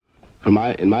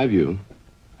in my view,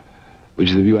 which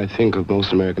is the view I think of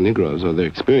most American Negroes, or the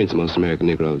experience of most American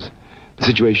Negroes, the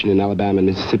situation in Alabama and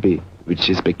Mississippi, which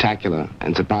is spectacular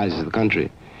and surprises the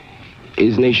country,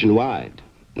 is nationwide.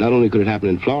 Not only could it happen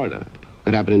in Florida, it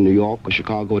could happen in New York or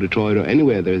Chicago or Detroit or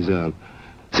anywhere there's a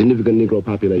significant Negro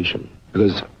population.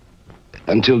 Because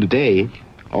until today,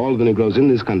 all of the Negroes in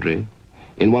this country,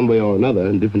 in one way or another,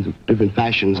 in different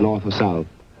fashions, north or south,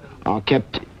 are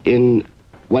kept in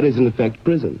what is in effect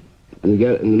prison. In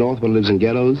the north, one lives in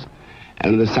ghettos,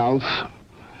 and in the south,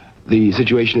 the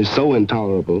situation is so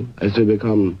intolerable as to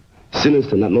become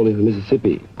sinister, not only for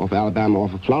Mississippi, or for Alabama, or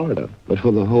for Florida, but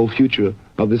for the whole future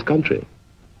of this country.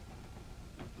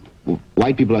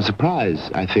 White people are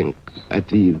surprised, I think, at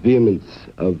the vehemence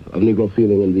of Negro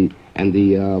feeling and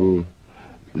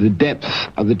the depth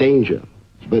of the danger.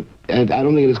 But I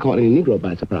don't think it has caught any Negro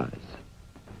by surprise.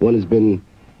 One has been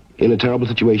in a terrible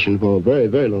situation for a very,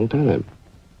 very long time.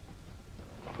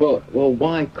 Well,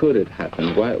 why could it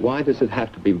happen? Why does it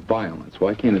have to be violence?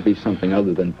 Why can't it be something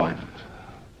other than violence?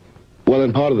 Well,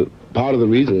 and part of the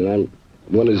reason,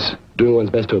 one is doing one's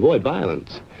best to avoid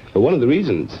violence, but one of the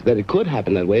reasons that it could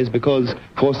happen that way is because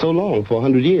for so long, for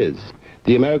 100 years,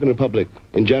 the American Republic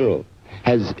in general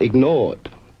has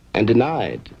ignored and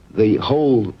denied the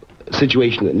whole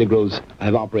situation that Negroes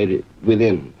have operated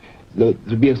within. To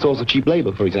be a source of cheap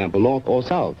labor, for example, north or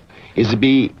south, is to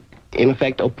be, in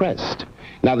effect, oppressed.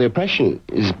 Now, the oppression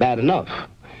is bad enough,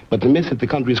 but the myth that the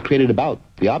country is created about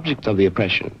the object of the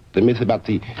oppression, the myth about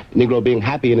the Negro being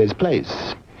happy in his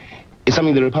place, is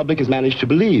something the Republic has managed to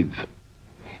believe.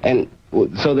 And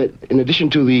so that in addition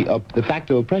to the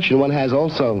fact of oppression, one has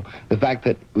also the fact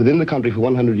that within the country for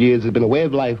 100 years there's been a way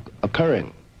of life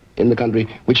occurring in the country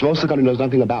which most of the country knows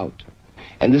nothing about.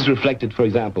 And this is reflected, for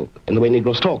example, in the way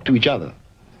Negroes talk to each other.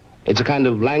 It's a kind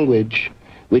of language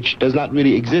which does not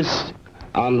really exist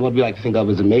on what we like to think of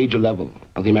as a major level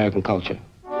of the American culture.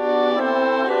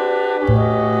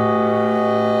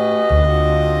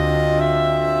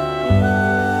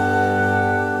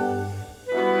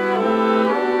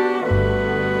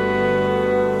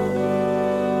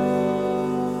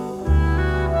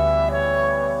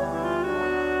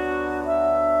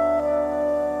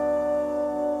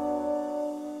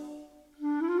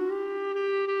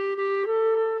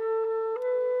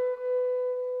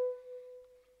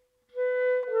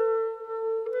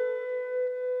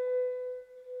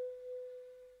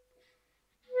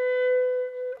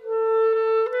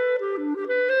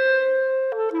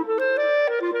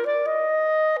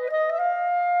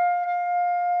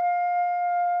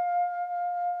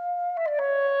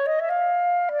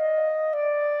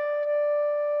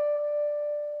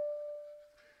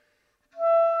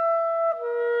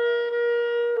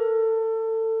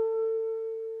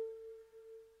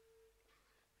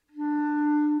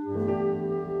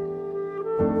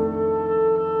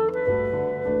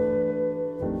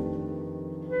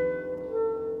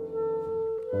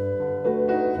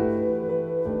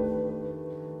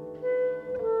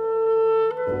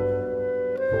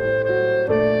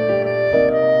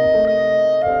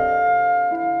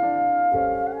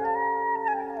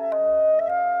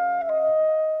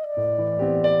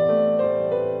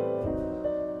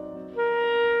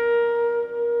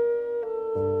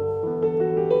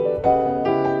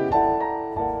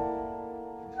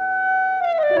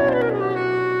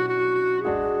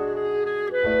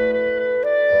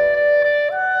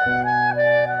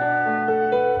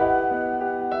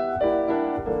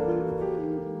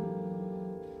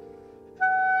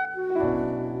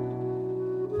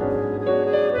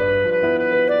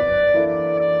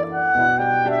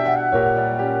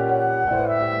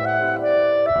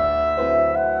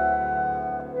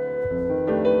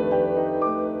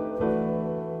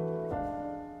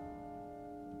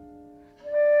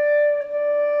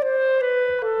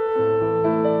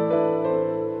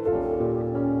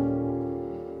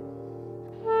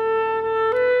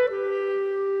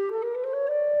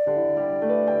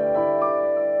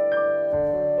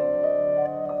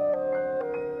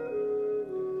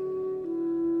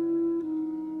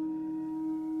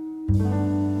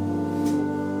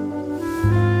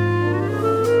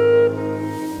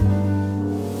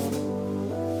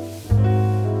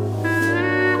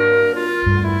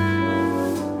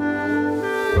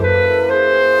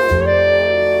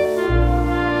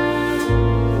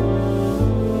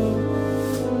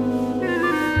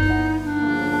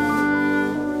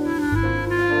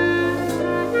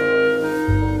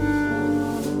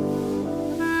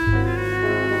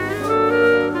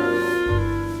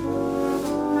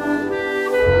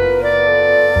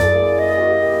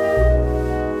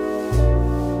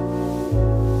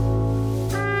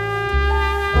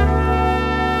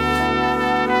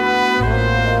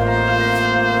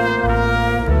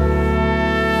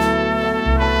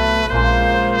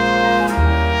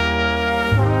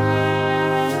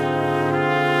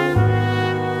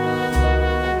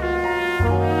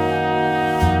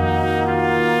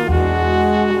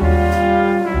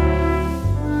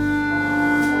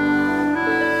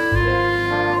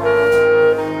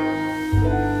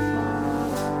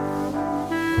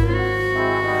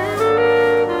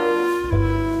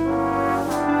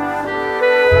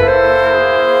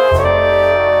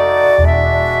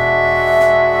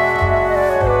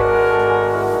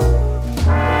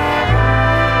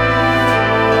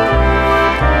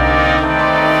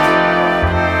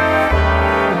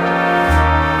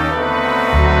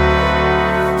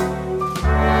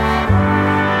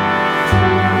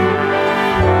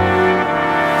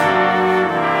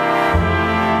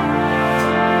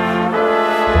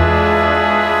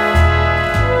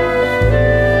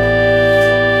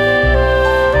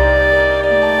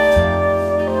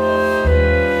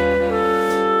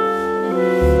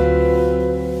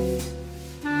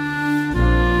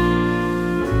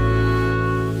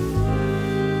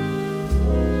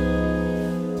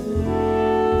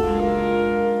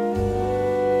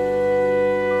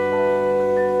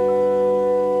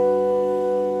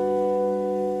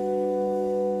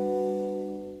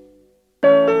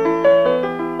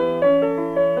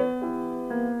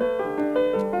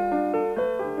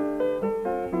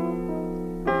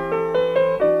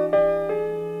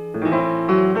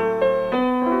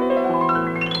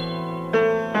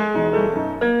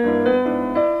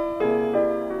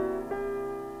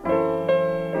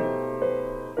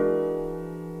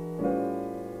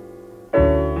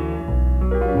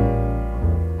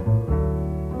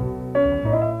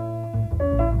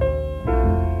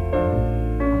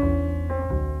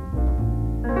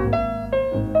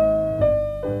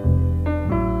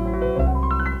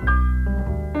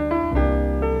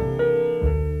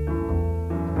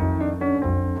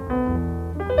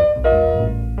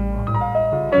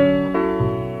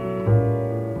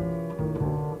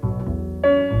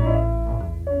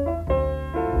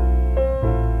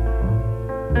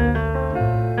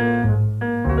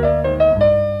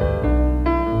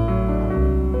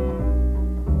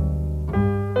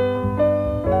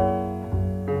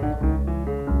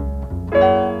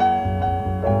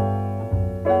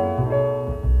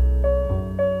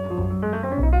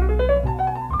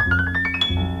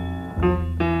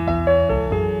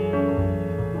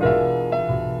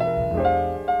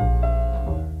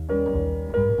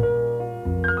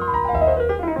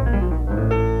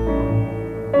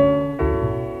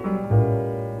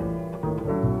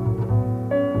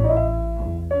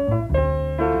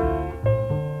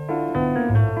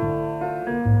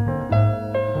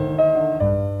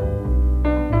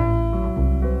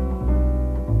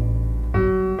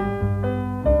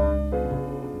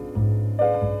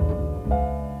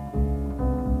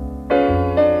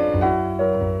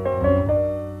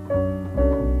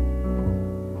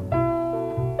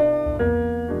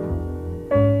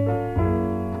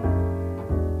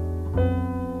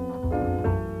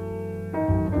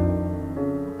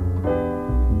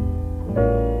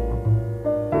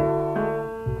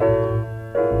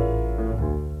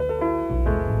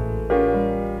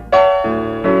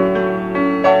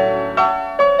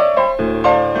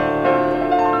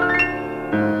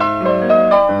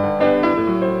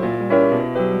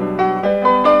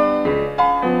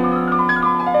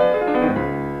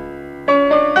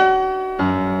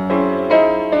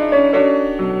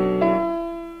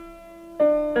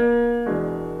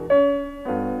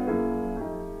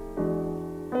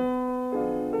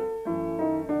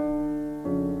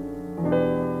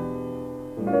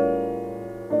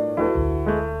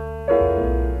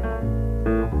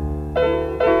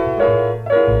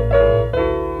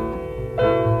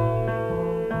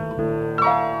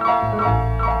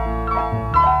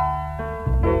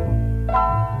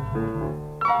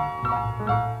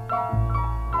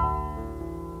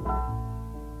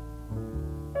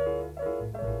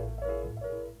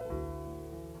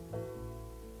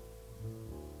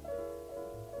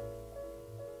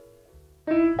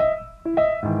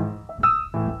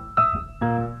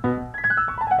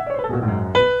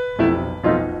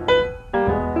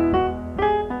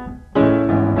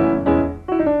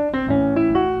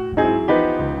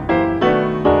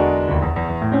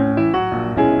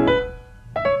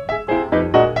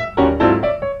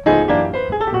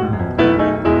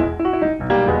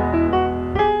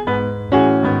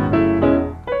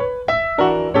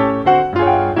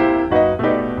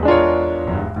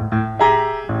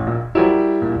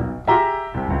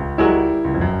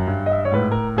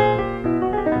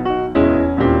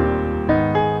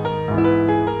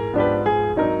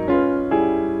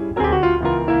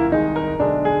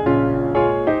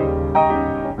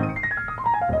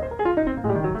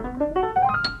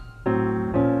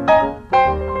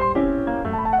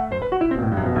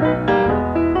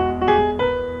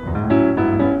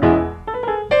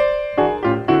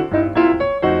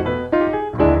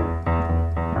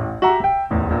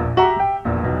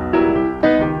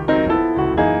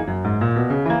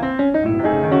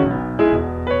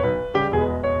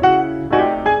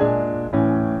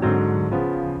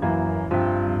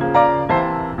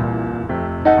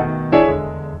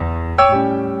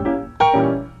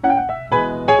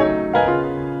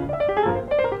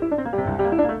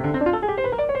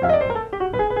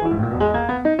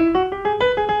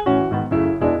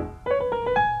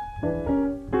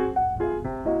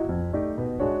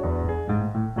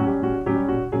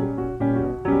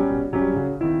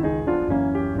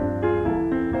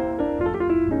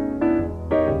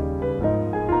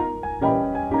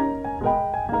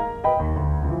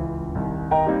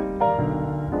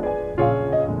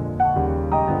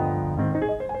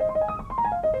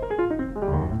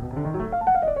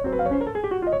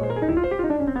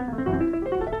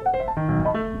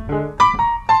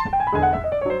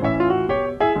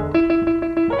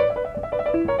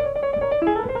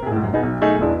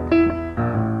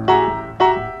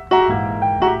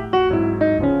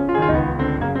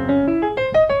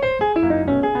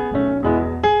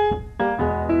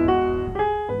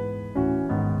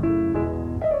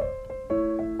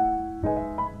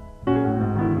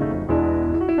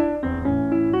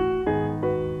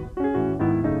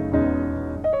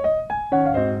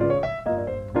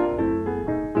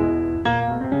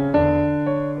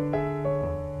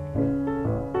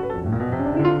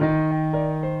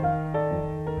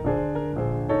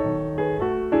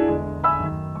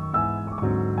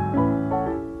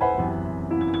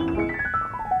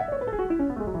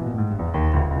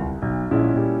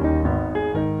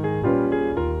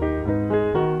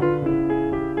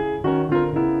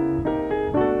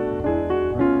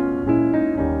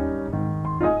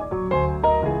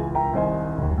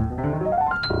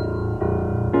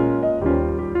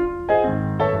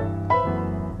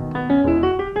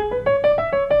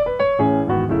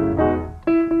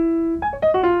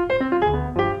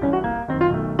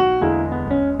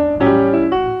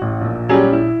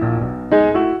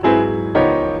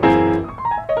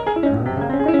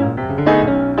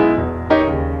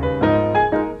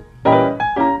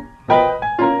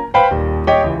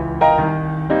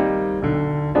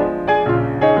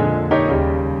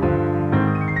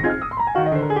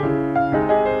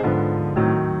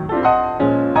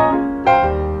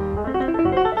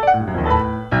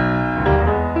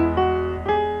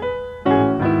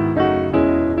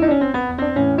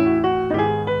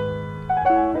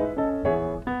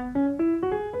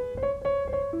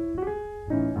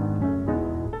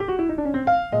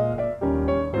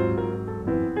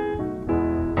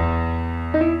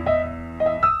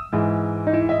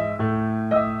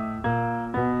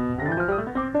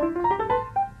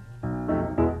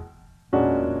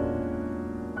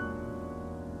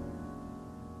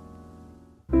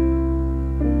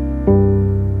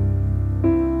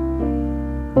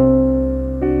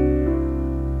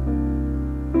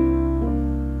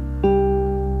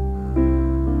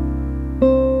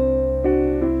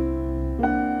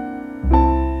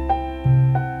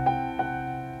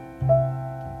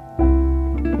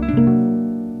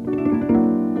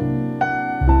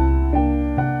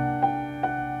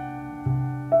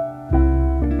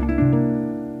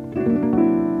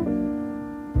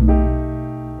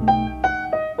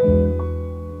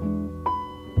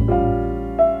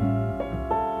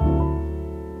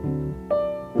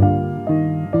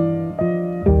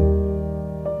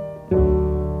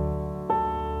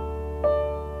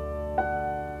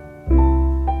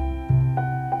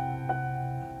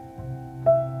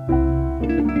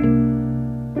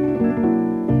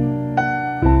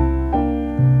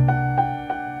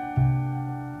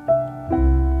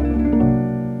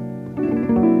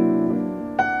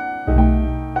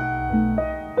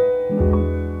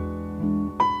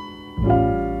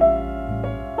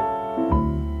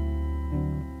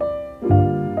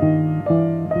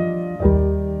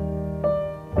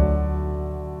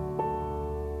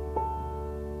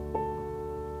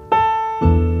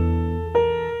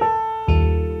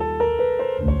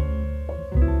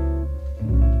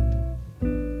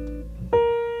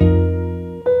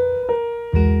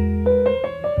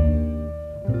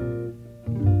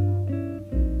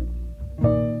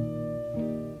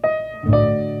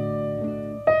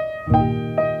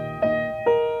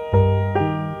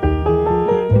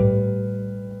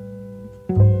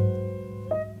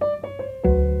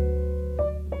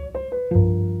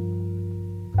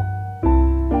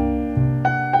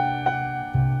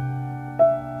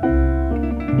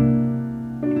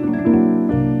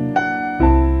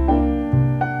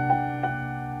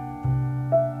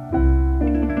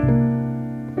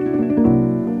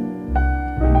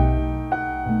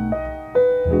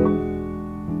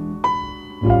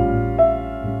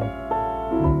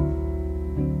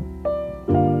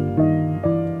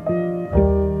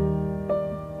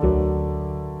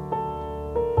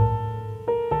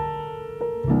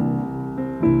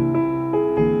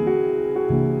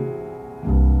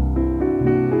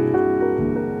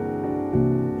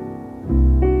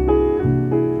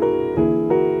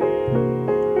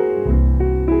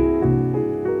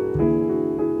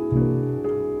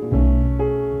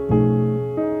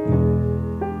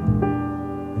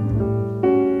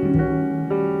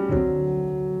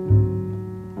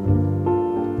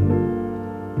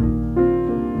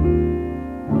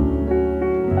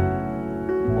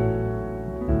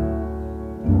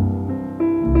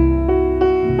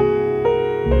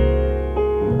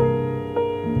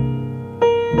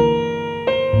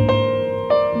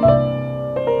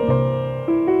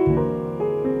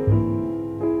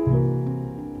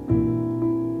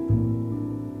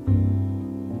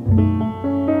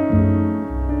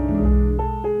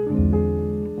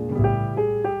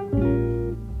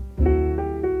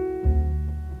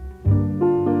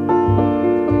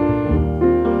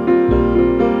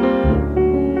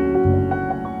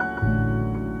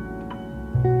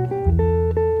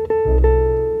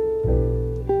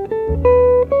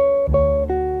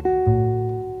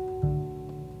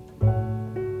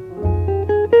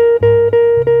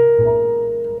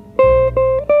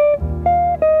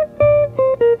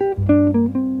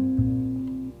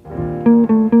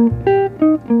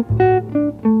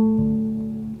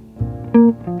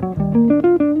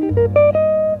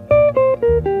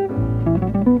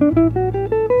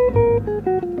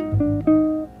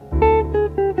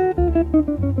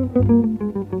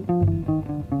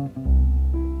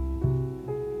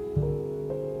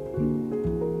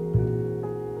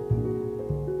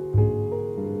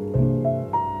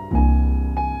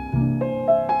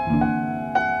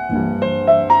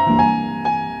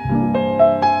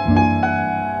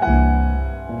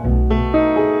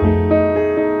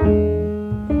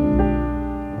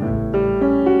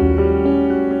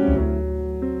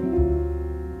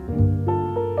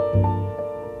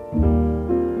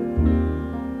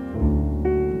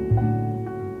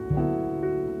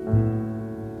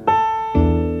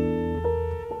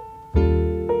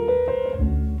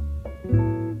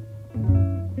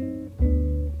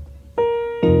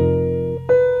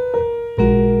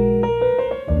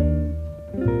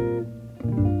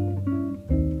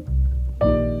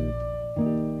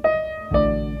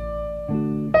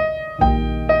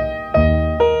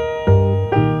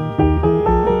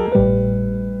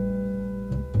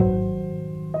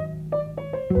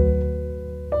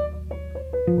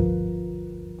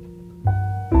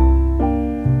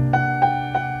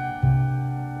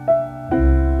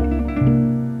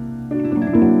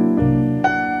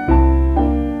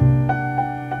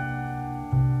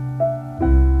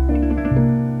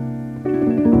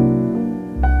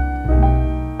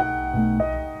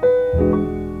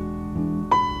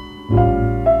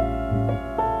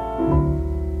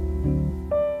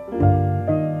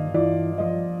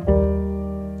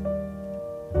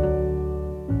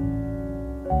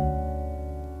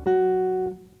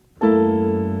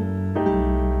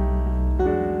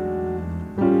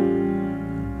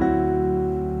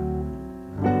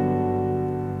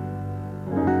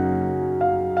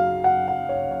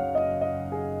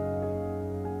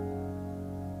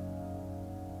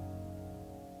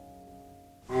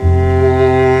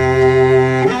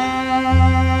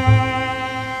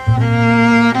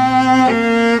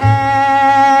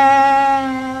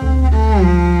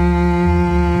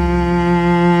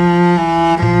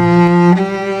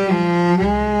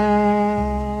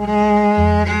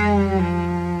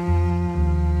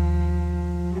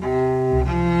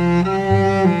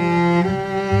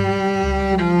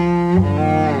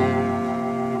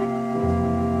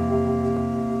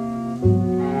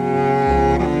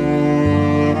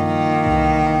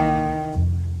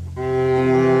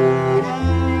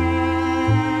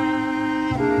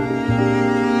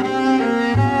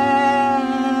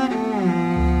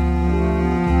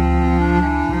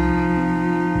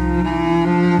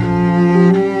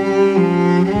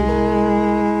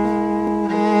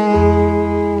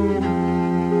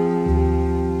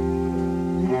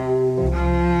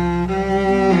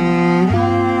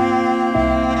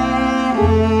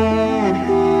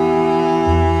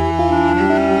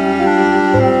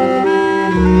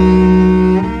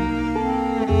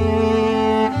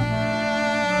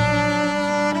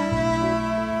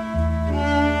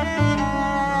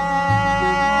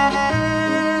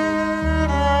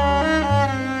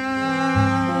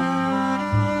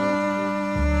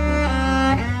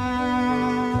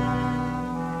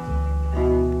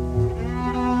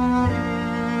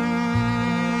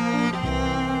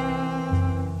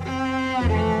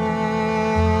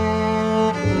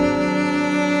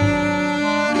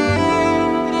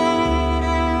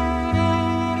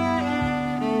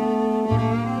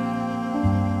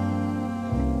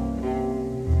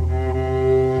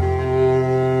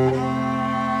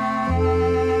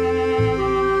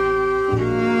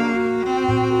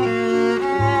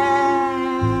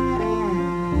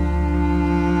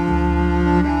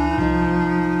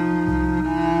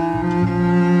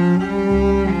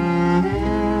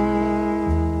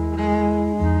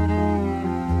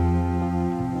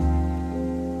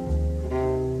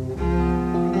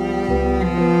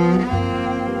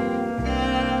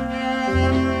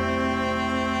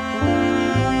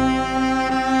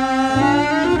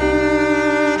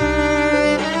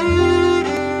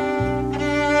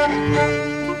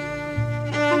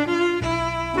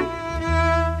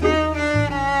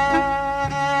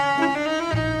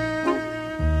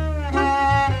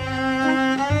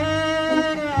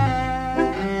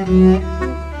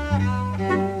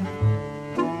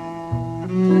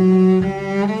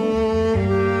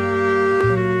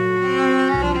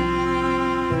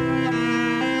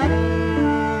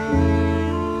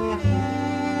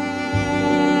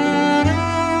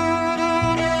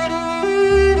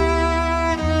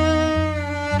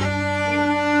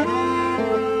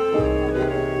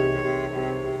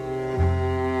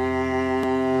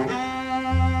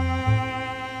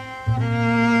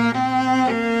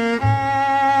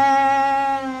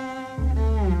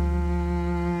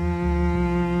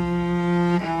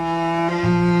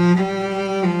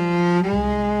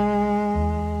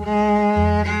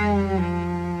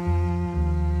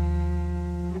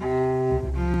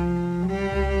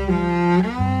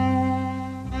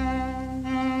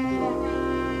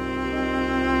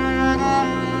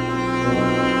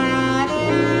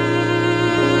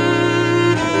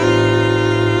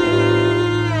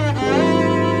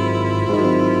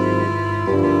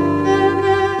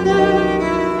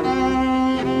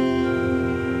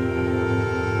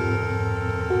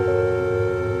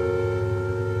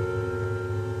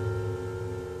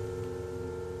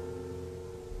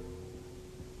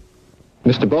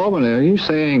 Mr. Baldwin, are you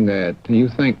saying that you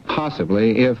think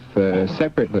possibly if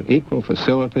separate but equal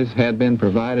facilities had been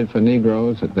provided for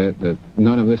Negroes that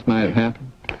none of this might have happened?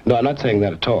 No, I'm not saying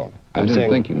that at all. I didn't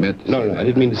think you meant to No, say no, that. I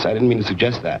didn't mean to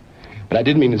suggest that. But I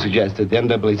did mean to suggest that the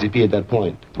NAACP at that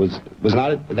point was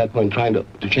not at that point trying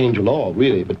to change the law,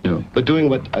 really, but doing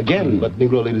what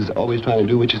Negro leaders are always trying to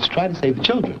do, which is to try to save the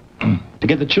children, to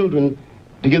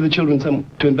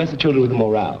invest the children with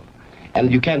morale. And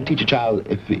you can't teach a child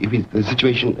if the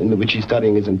situation in which he's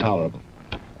studying is intolerable.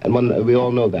 And we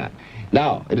all know that.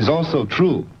 Now, it is also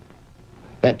true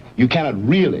that you cannot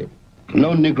really,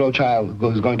 no Negro child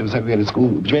who's going to a segregated school,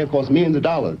 which may have cost millions of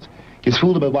dollars, is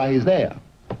fooled about why he's there.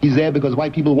 He's there because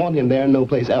white people want him there and no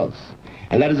place else.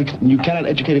 And that is, you cannot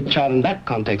educate a child in that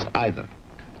context either.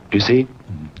 Do you see?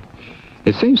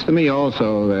 It seems to me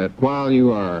also that while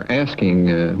you are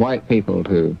asking white people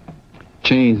to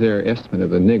change their estimate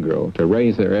of the Negro, to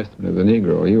raise their estimate of the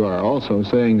Negro, you are also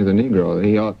saying to the Negro that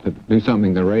he ought to do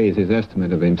something to raise his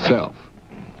estimate of himself.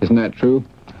 Isn't that true?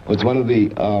 Well, it's one of the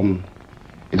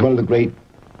great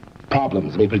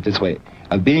problems, let me put it this way,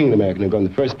 of being an American Negro in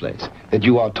the first place, that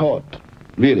you are taught,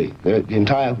 really, the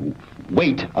entire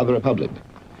weight of the Republic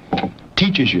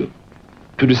teaches you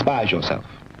to despise yourself.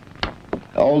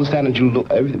 All the standards you look,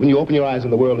 when you open your eyes in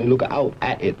the world and you look out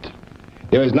at it,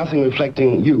 there is nothing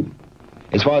reflecting you.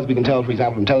 As far as we can tell, for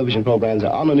example, from television programs,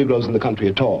 there are no Negroes in the country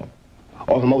at all,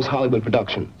 or from most Hollywood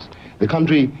productions. The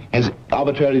country has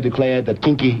arbitrarily declared that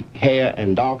kinky hair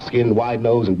and dark skin, wide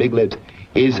nose, and big lips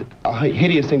is a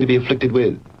hideous thing to be afflicted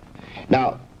with.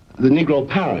 Now, the Negro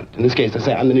parent, in this case, let's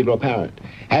say I'm the Negro parent,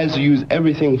 has to use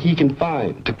everything he can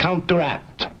find to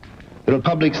counteract the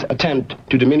Republic's attempt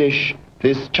to diminish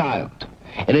this child.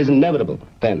 It is inevitable,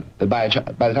 then, that by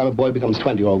the time a boy becomes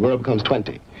 20 or a girl becomes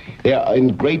 20, they are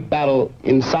in great battle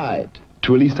inside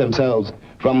to release themselves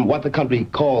from what the country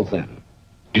calls them.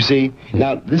 You see?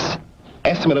 Now, this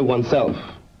estimate of oneself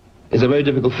is a very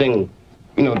difficult thing,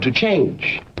 to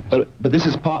change. But this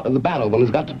is part of the battle. One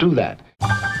has got to do that.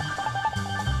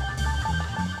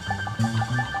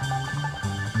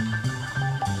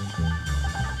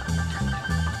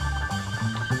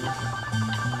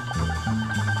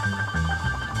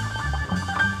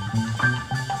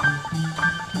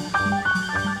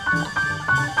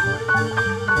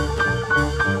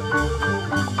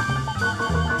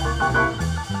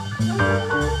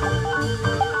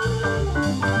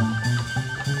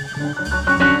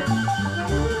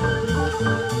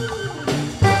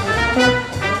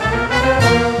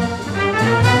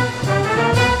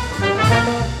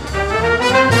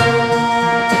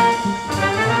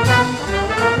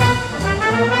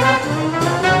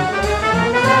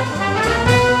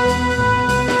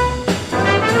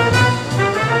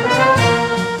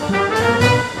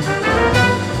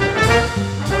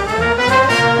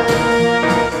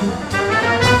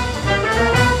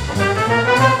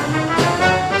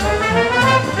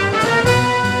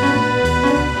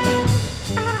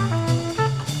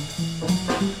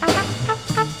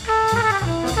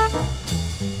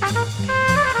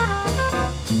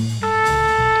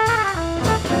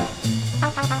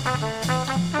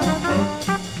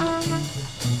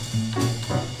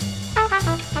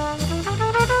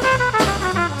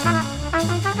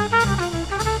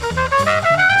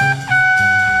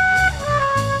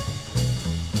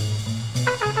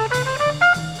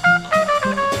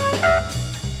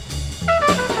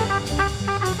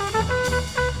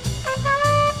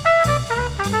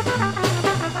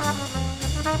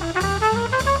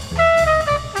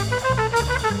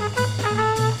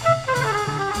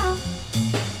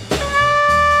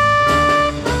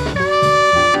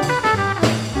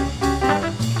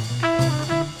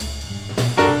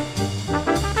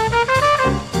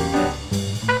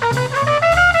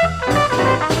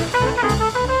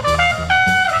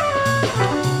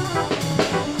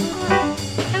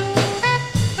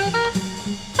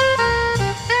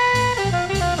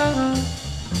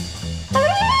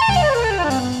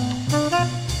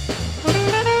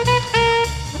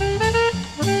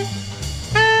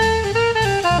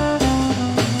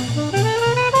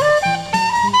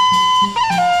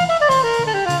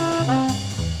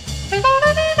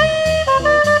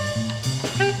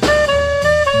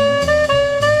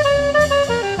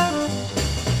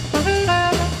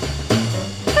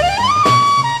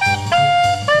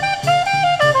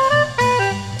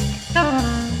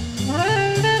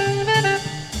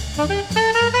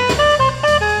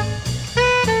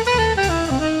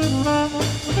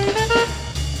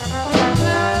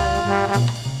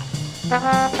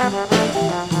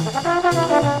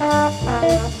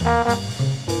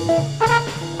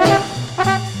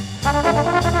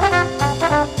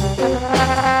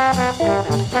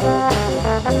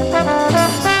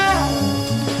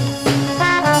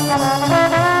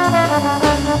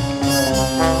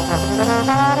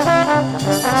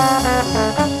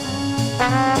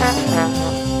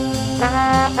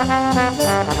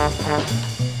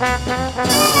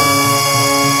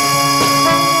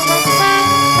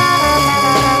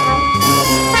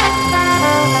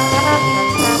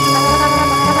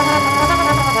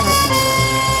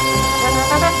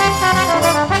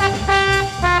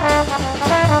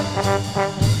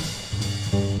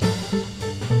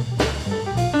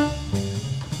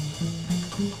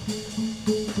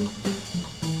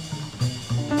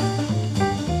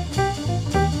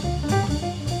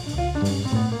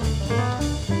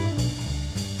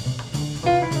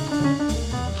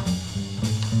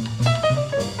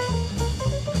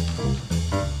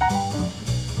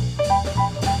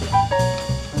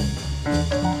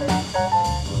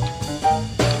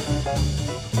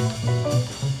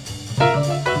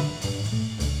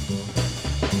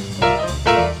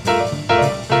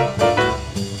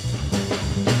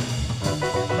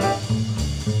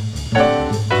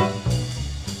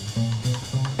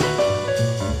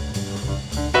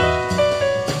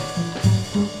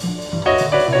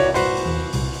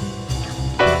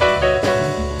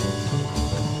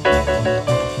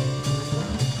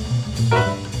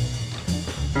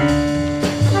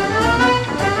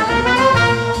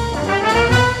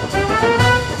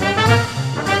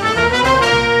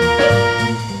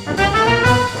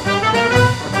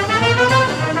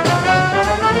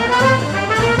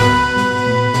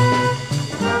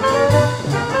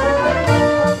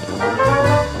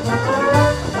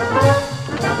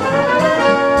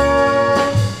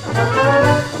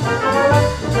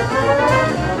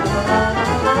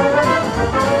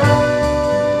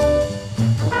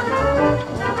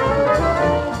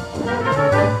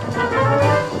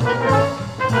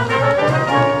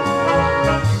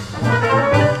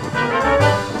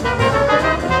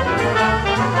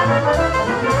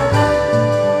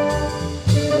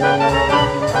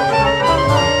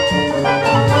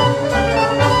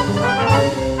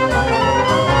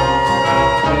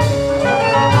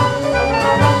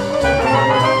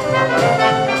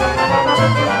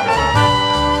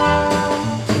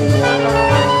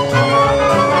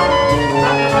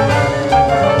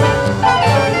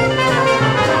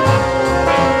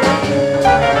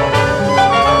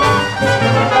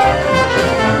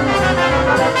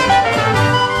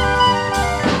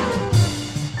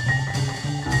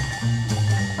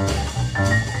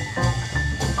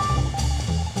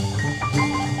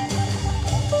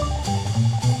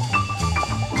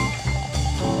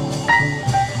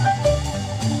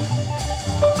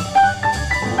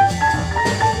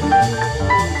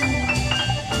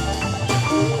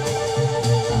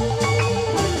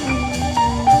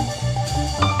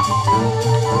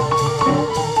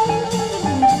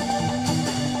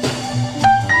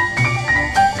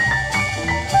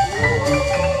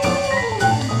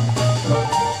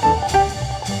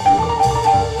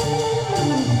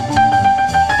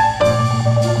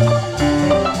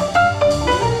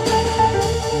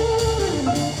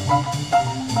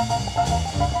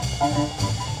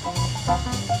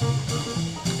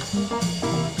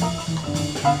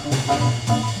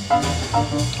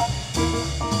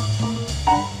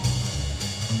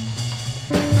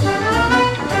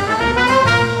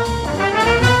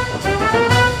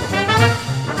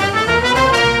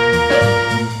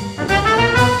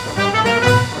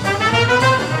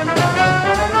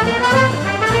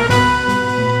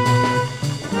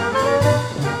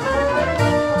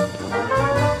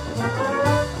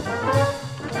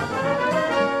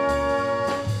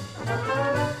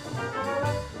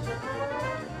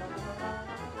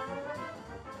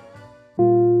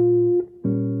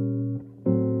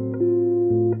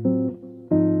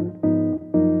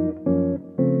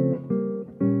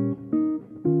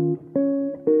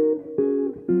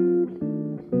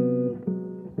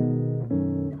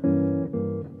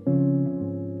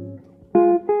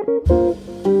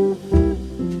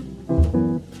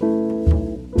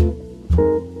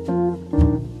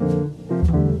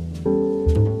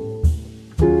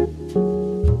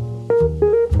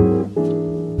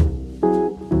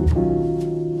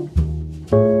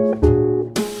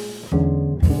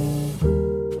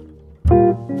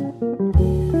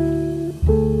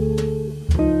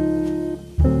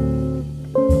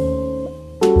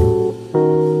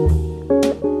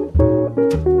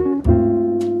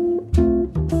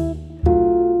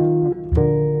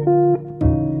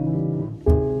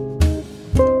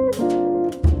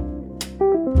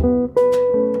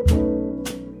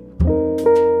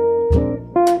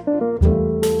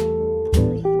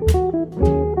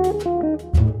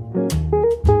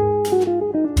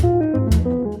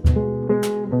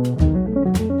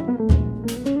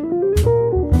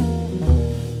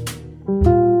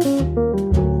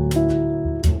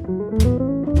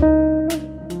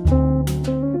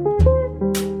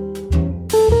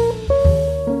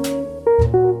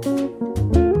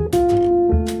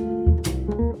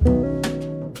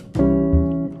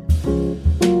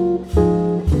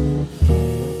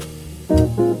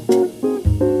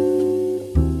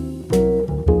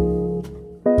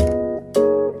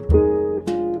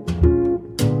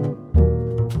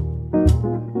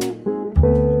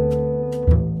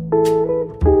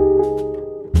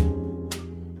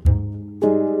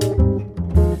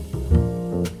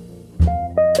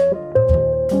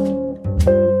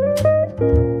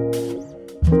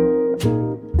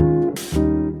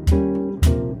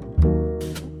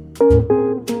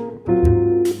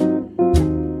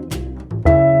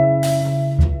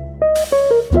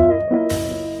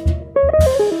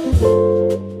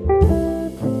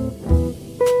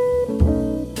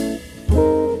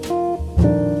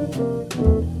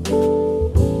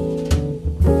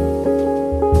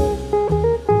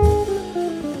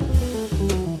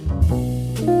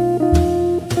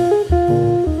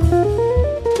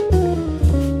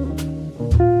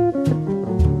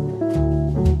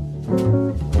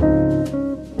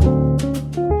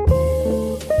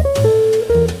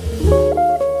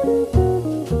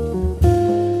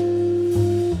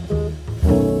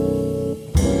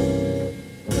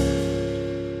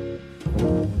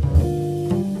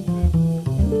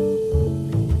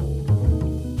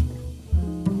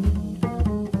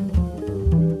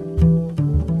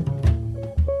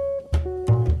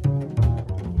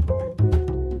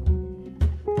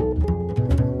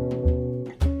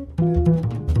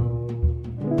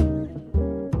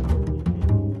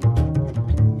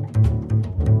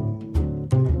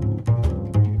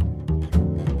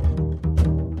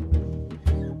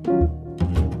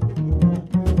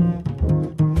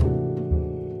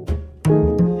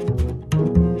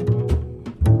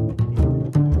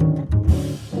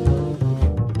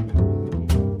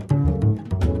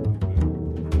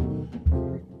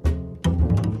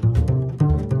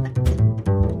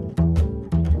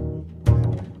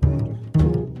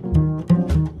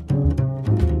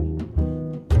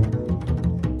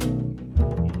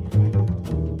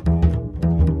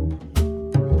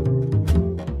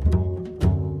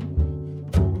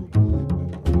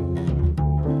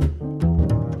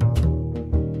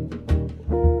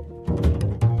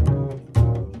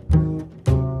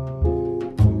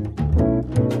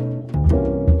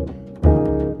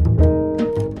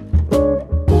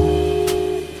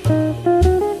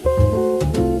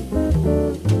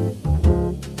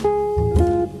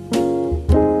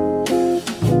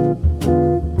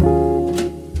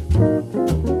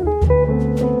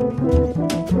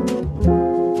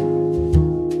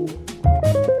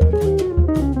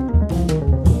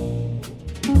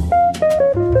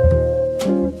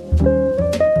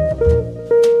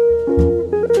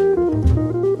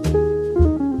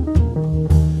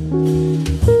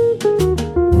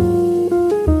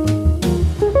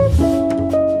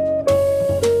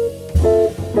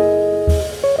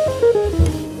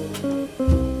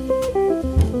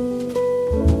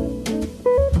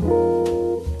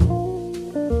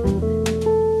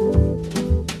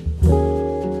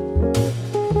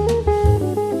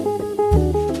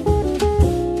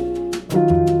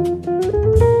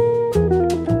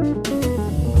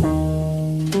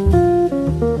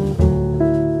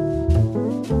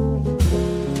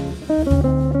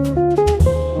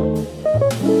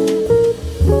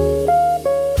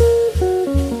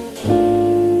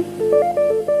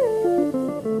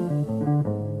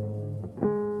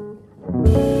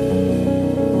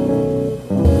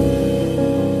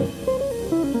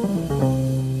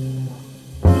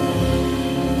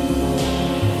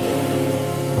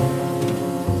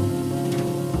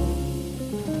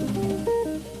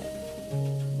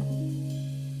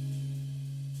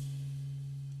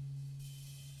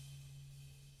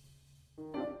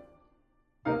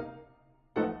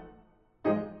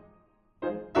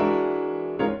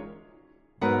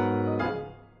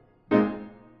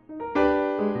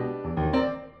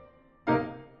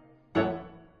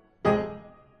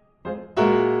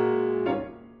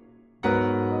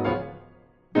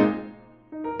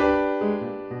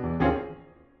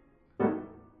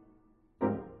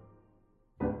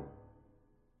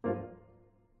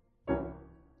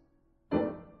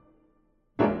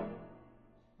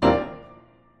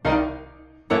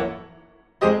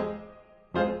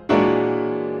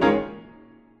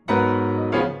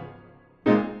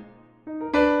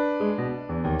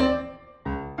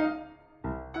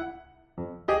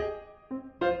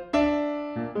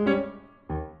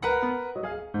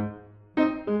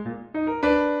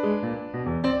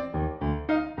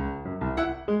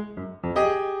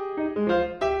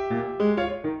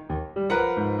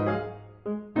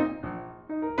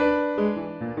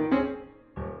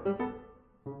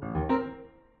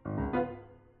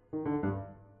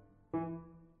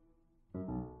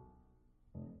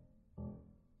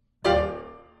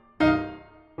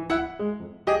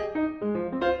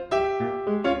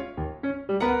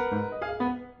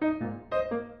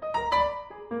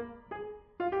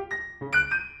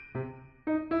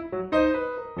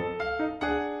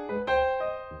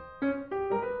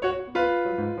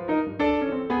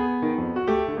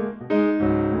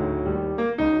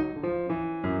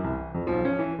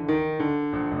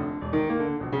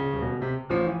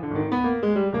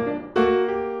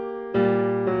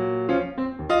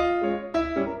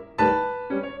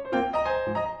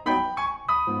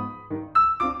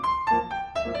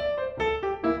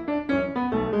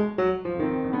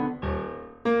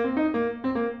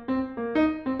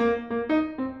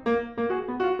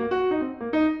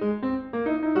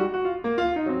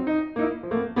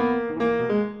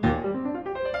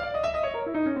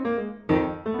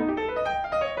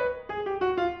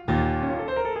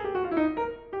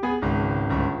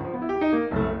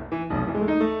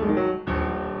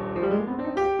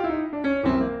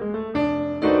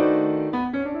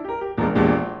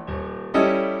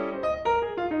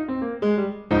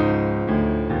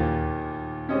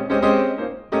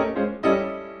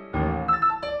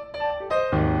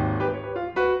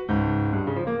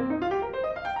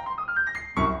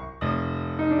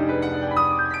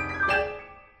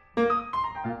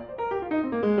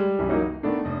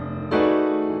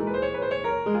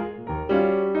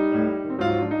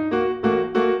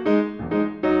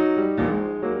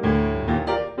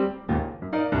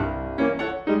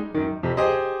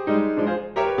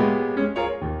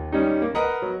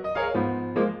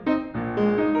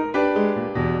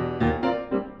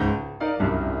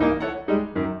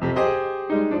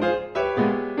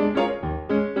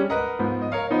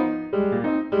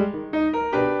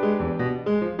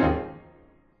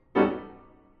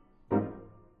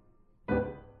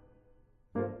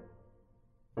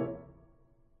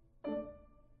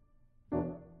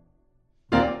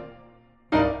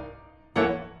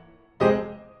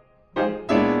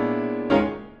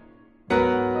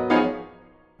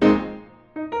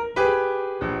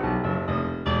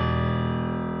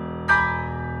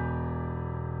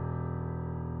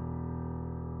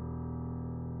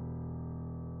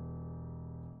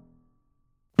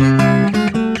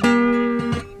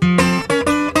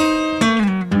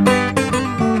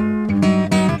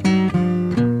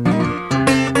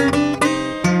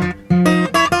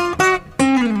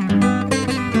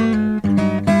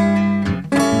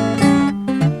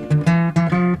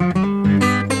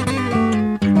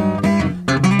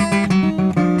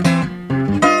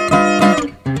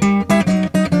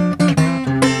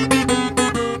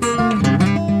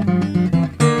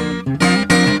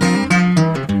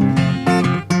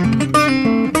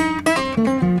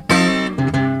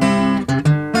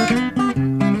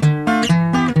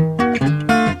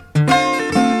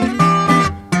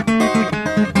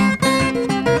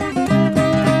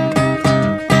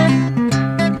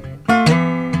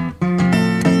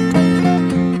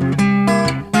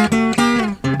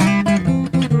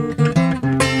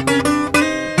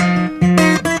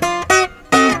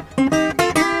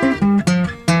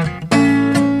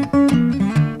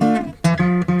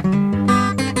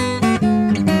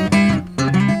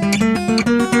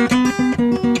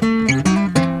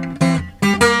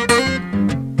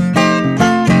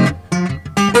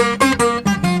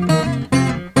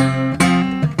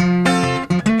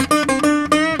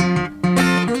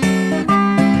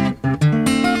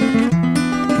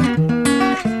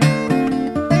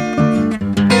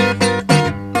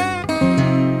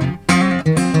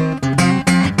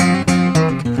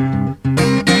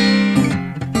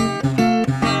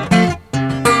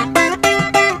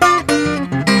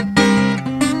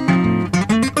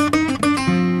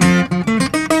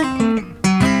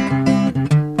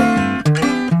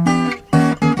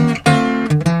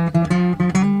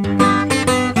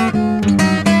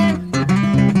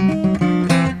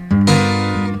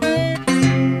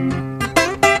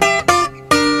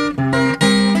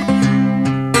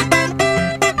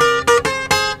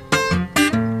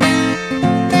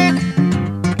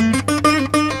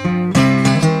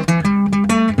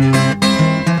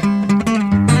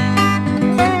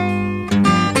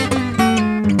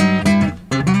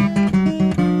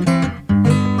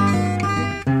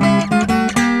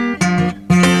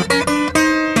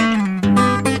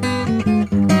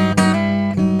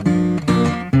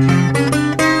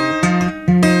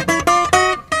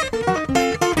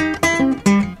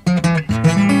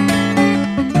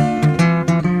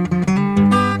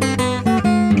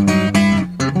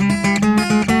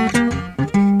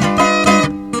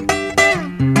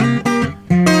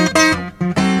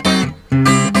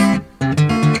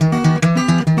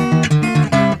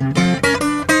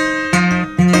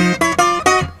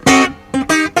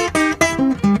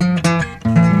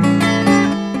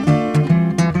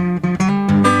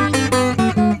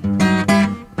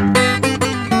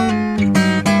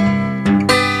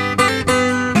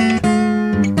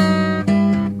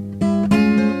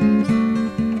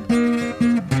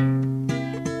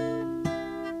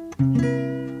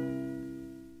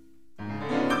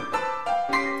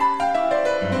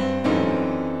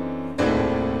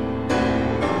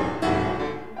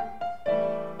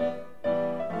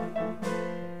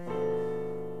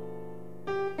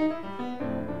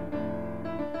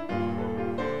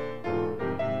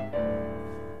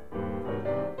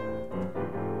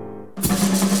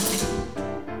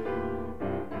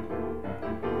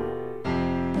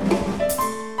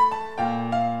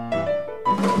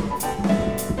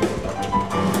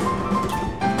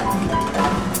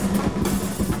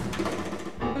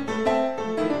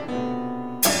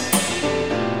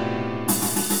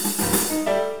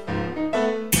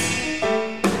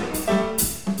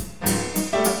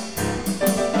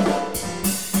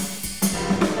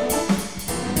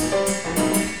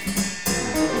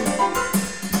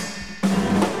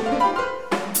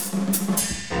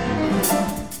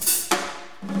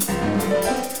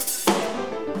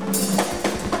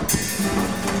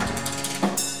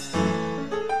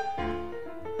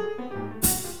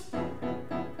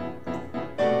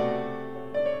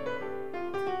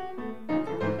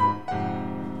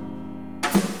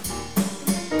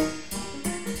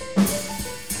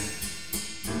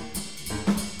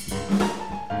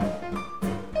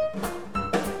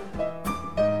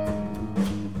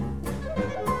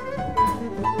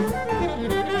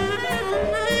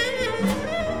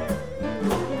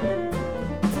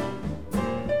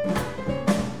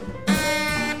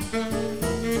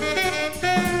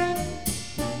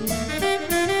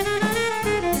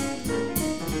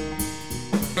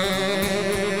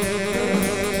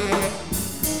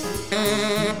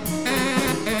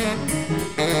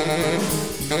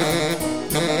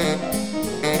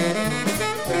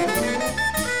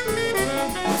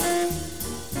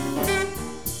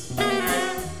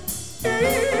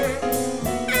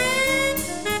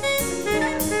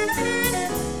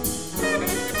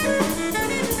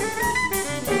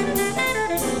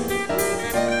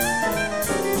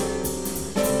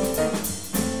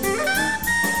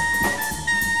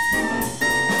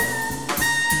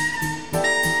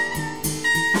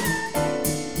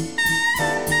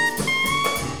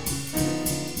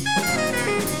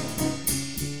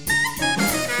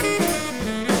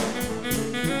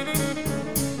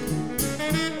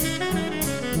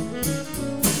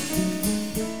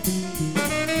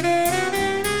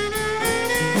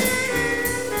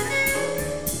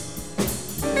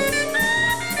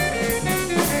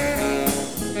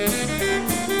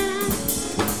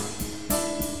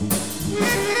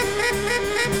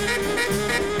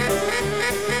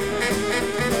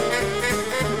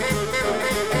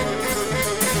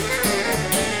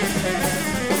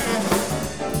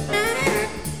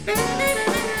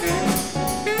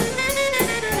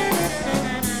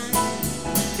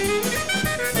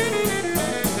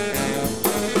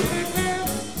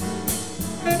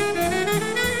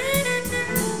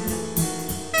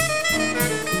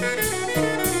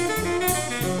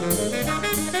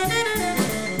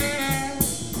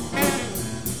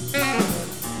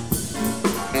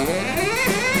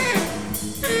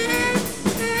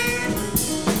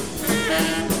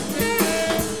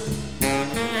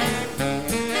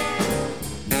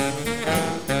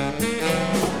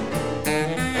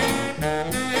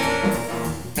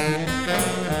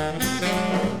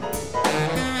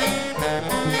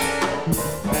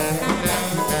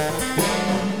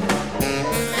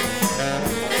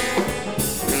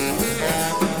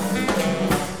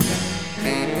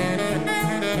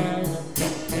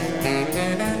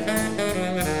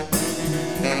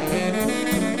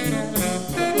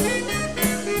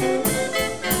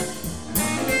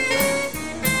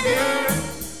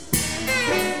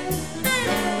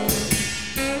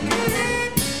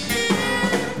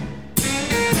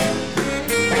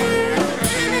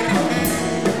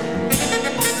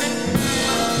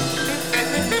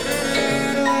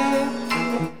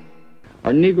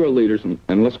 Are Negro leaders,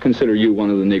 and let's consider you one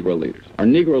of the Negro leaders, are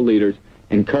Negro leaders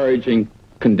encouraging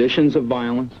conditions of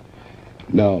violence?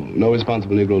 No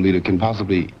responsible Negro leader can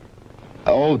possibly.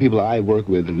 All the people I work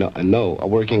with know are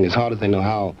working as hard as they know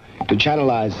how to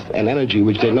channelize an energy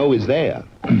which they know is there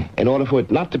in order for it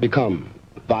not to become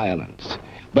violence.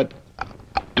 But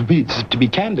to be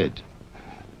candid,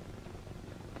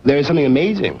 there is something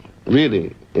amazing,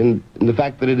 really, in the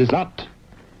fact that it is not,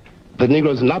 the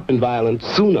Negroes have not been violent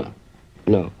sooner.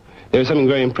 No. There is something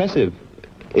very impressive,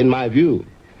 in my view,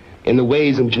 in the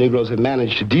ways in which Negroes have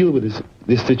managed to deal with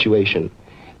this situation.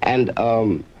 And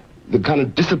the kind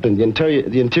of discipline, the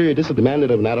interior discipline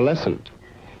demanded of an adolescent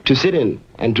to sit in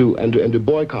and to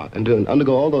boycott and to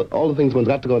undergo all the things one's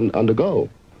got to go and undergo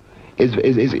is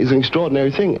an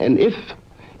extraordinary thing. And if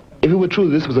it were true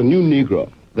that this was a new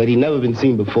Negro, that he'd never been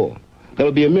seen before, that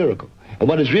would be a miracle. And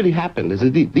what has really happened is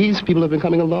that these people have been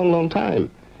coming a long, long time.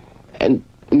 And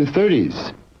in the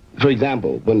 30s, for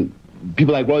example, when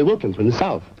people like Roy Wilkins were in the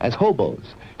South as hobos,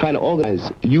 trying to organize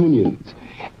unions,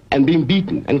 and being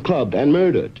beaten and clubbed and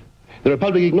murdered. The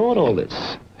Republic ignored all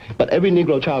this. But every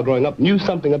Negro child growing up knew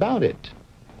something about it.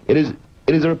 It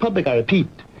is a republic, I repeat,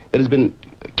 that has been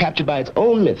captured by its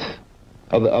own myth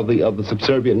of the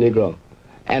subservient Negro.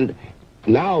 And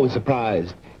now is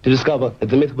surprised to discover that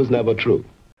the myth was never true.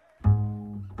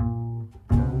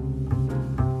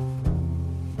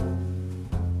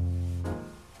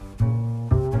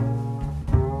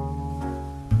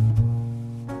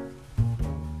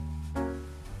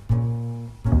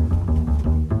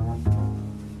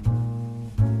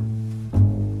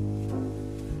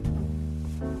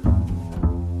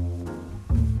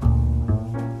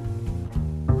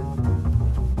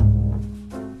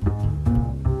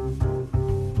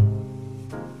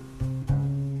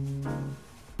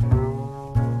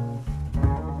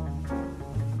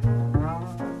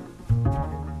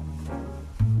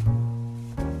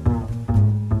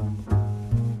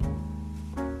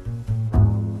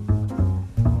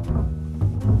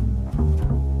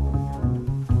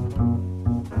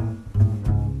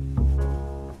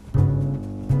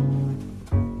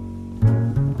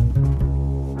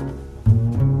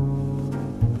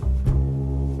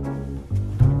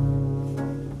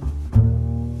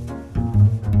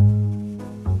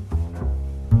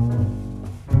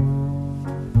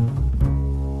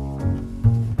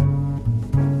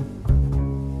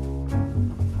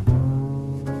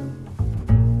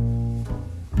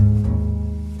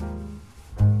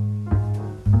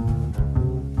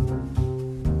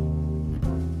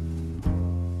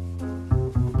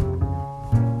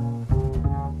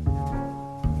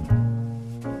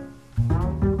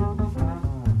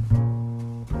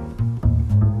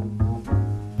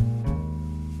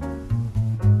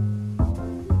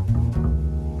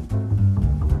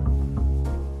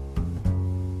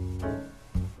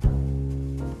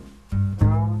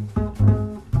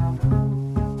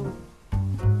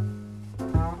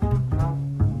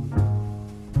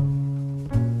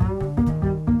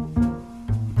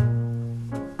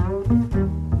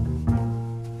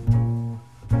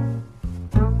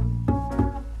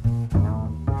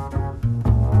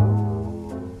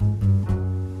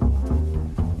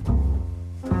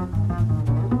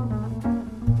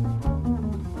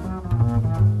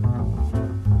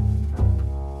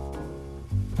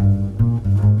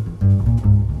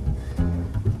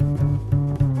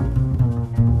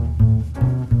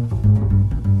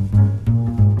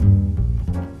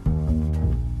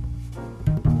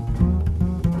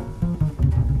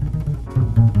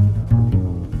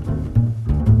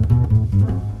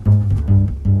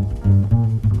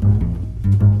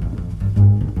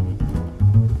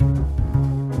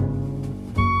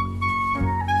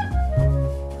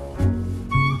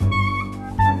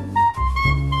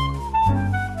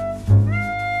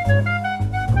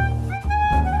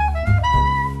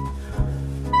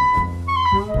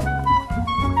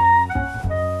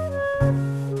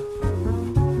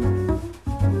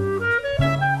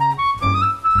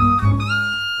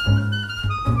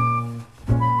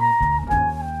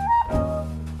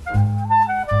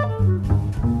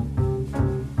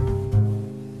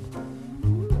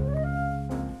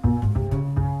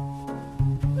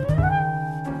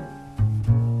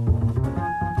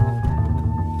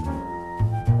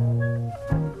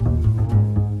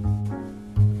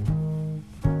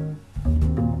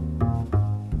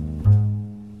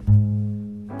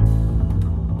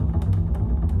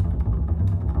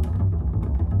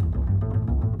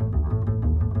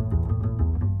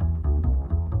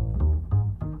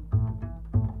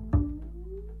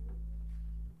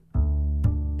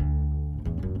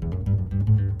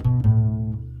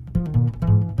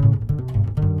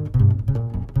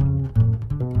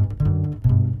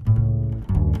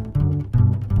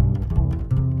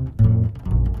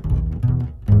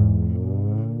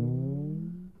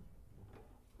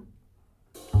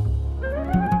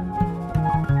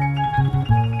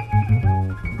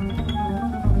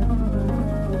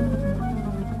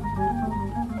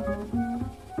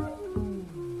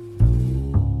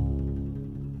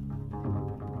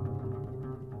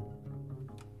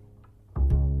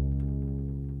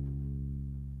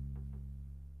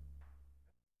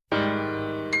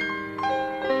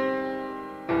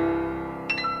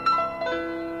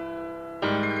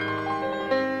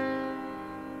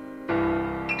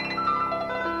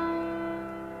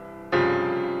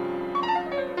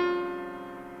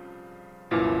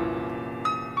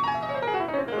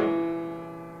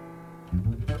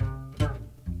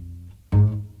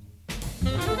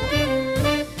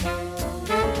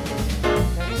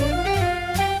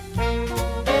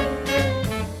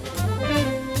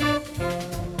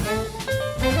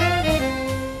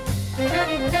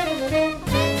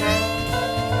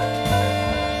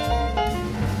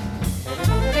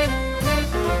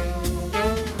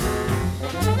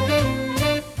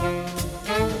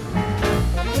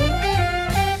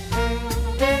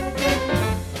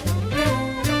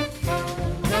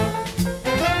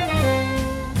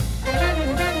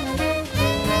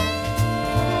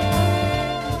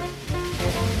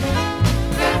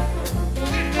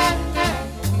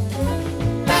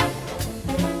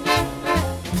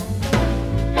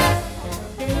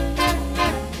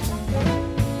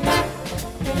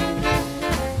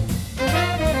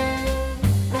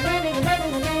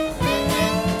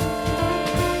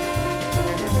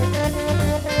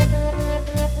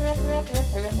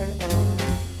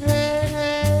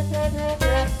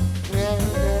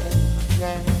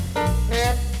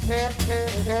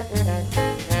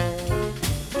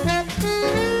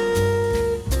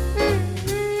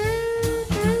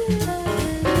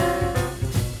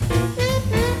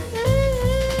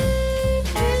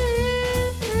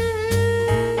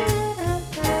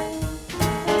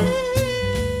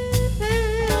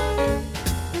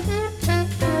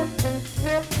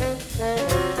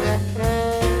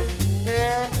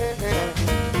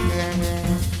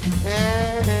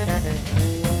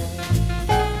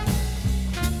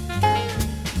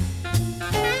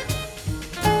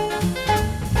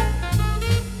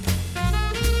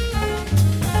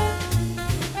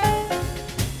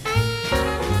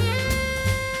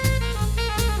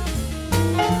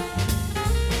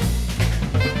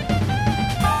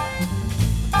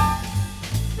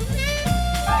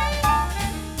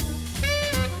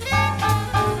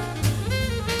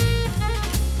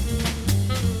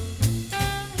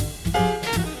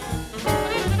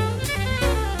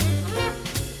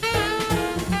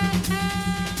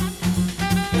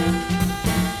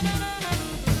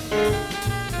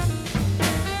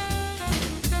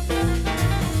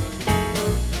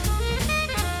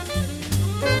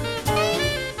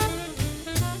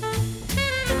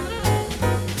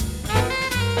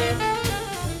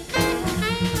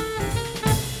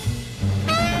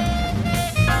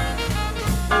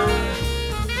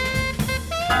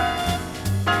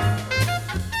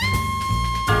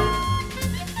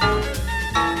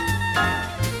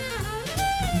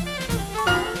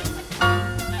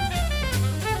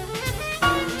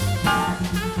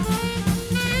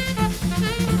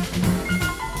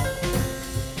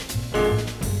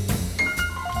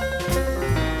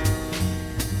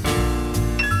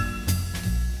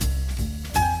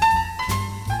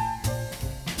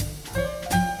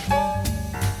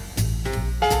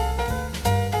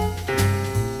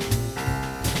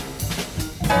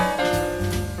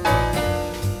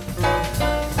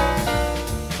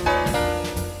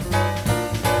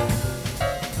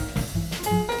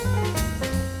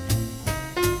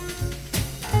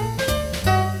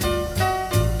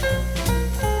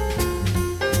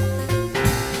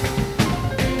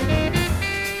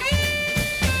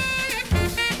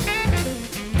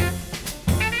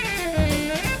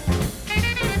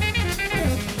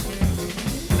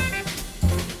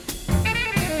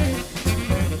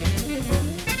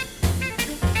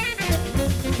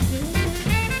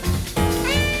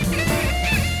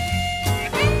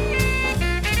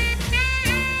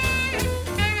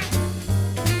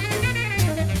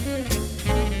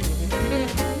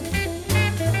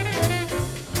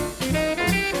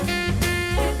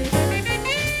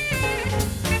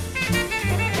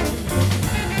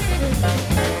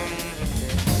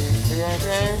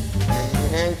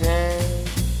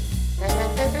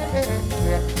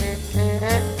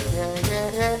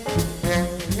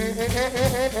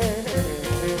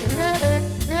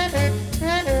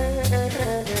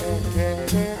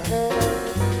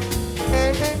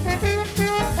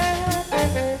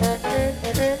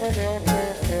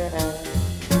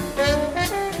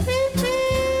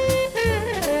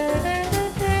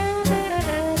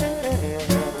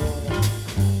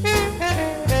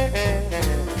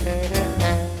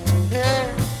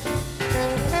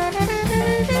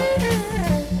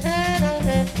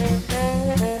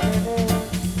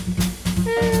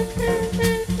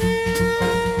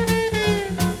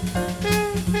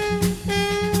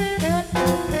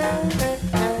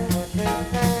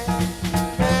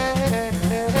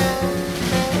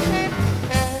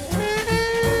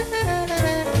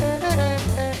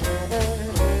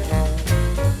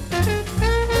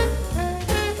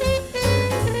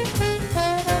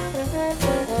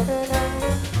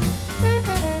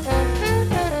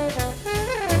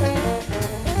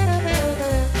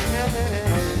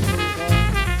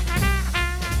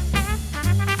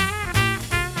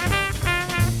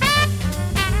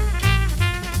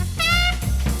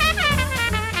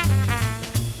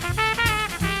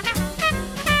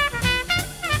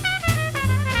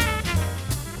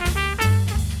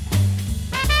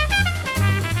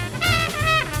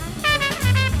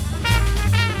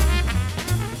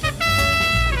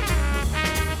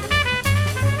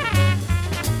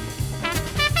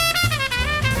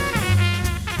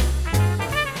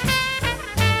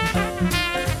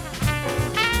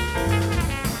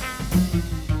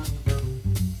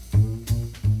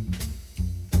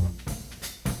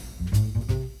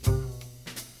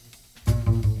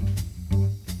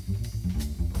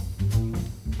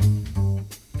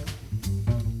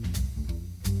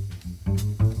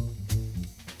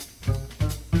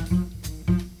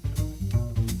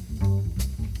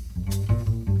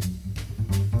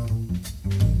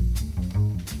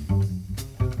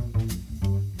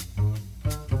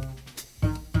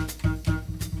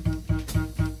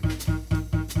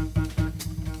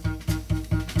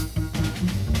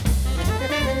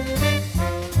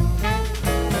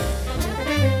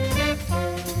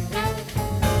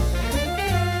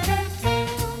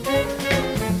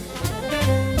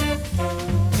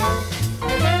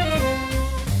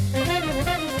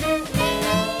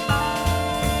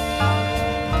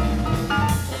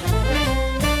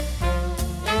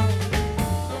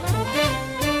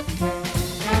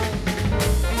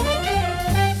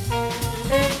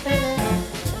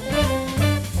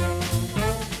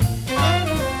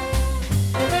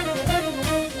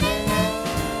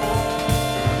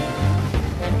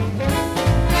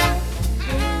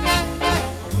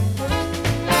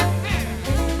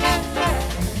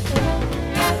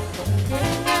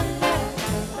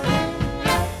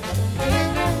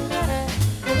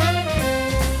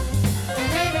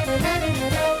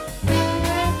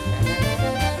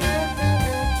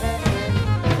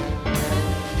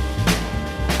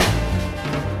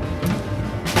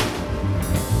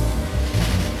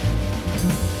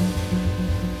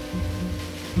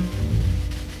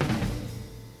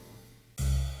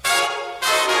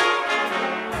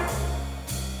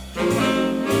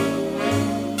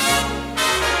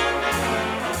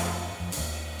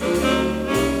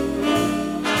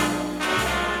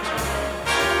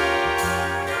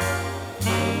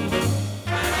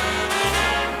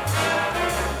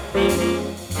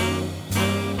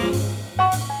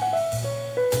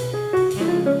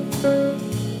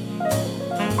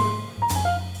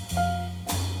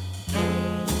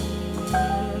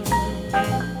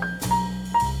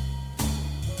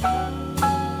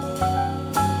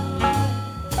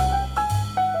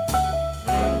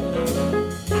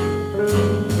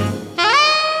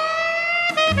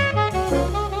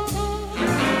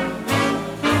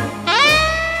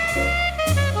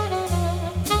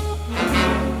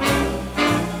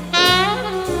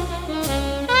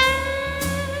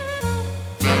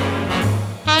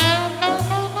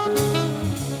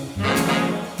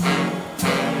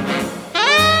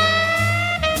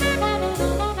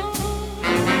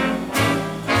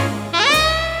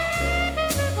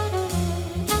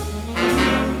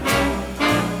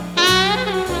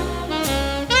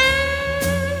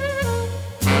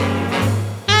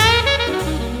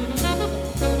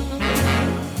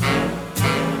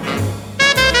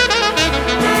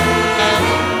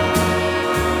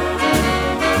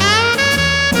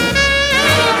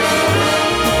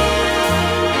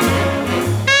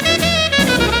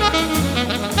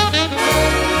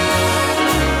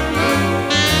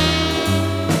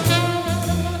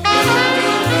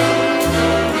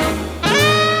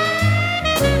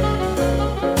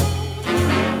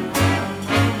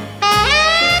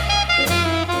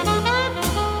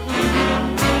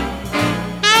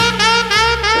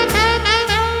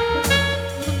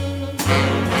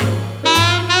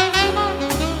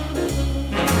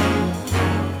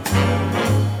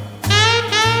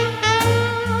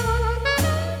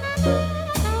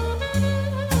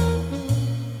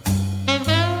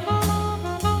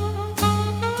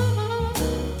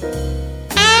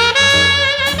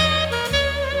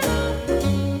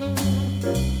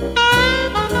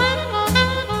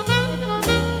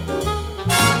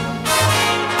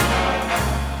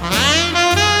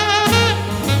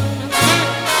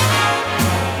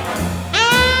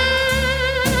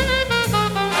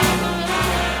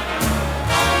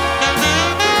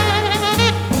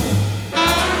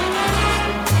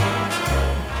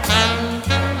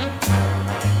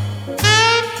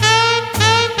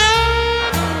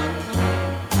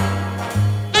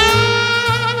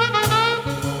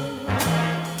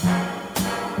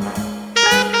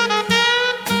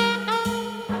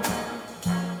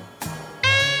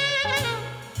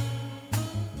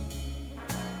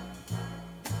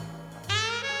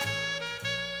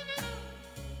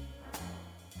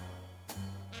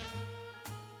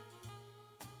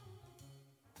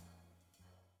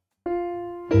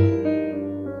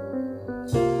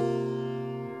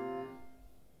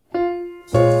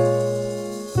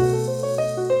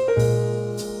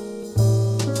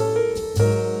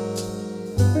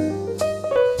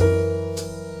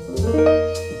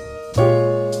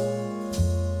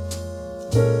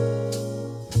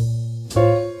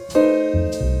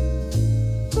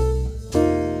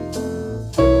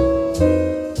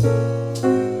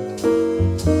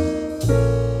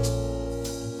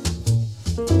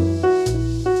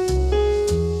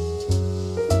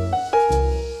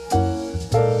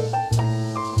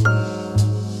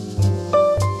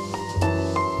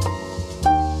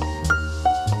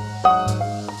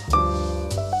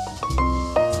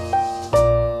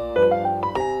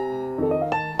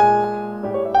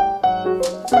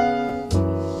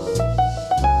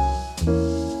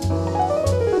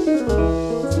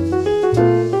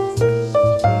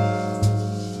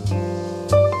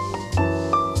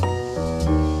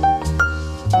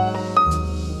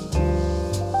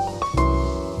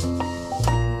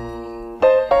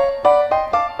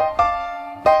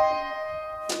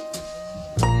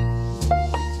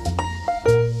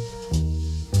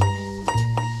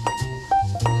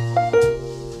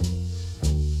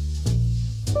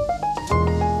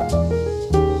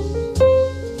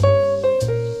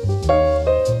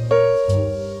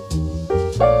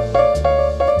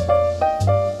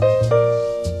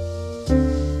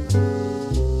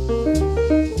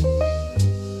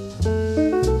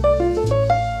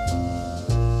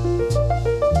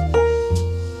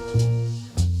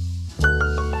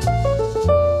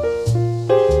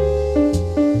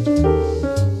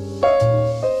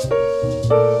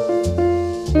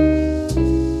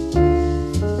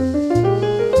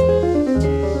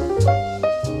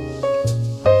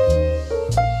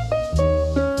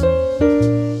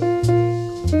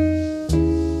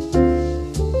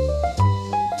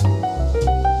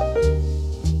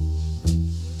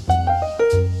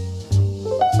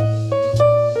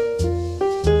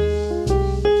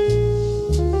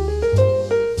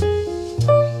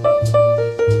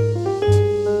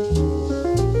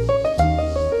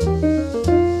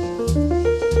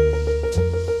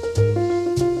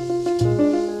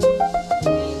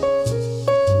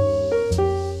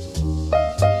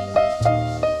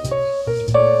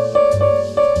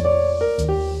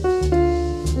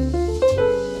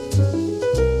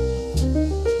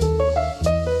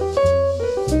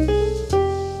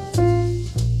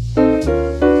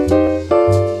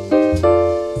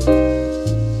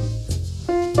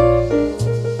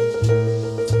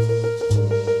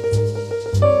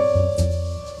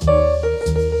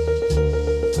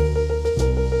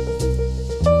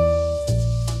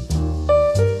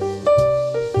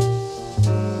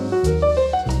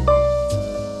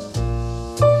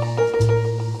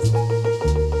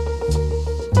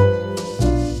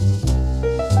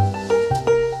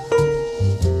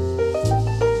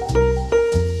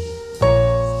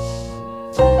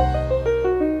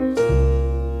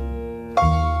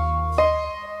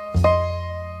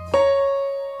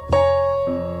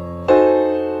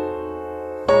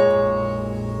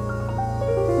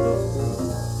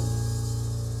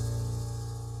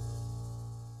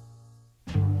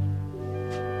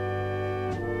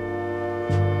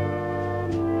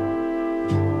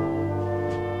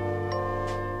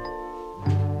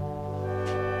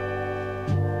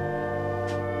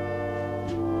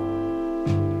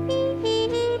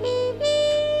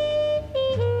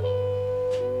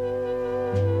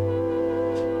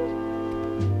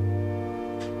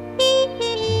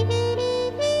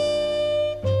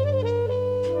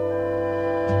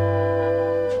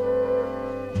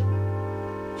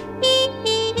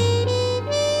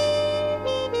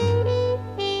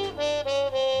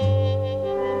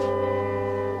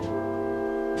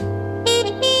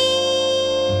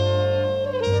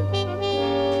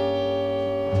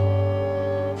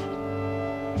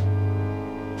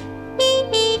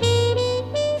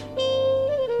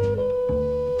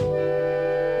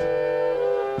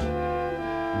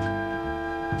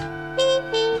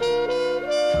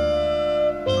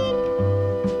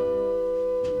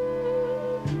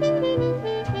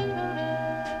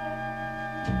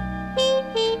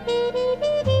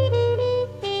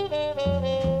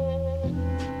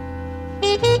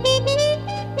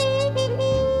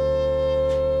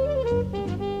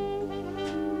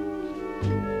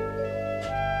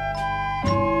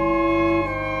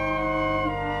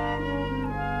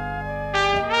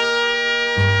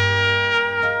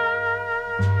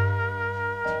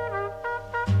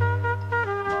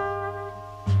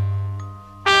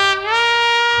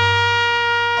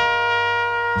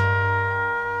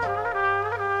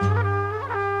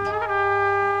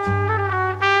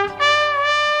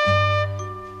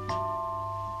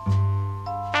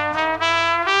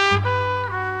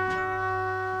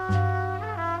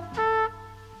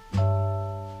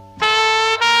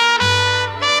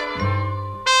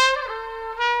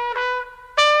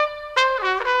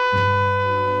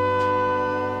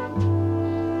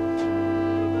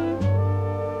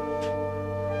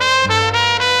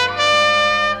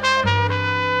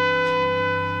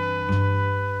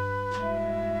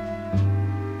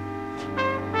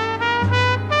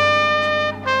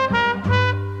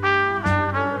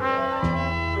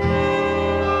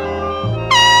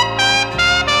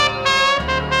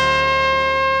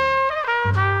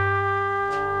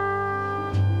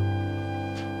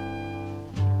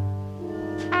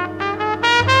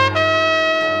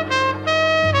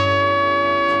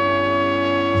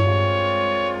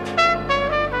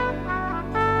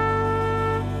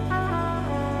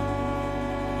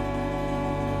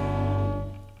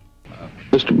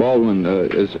 Baldwin,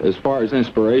 as far as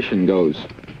inspiration goes,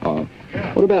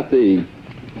 what about the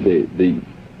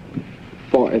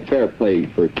Fair Play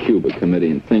for Cuba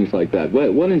Committee and things like that?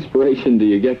 What inspiration do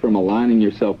you get from aligning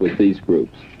yourself with these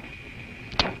groups?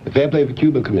 The Fair Play for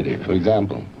Cuba Committee, for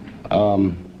example.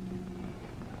 Well,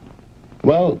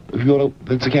 if you want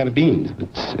to, it's a can of beans.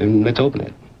 Let's open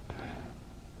it.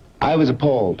 I was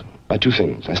appalled by two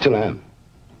things. I still am.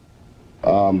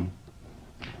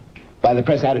 By the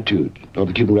press attitude of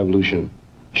the Cuban Revolution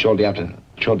shortly after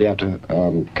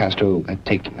Castro had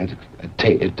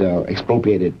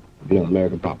expropriated,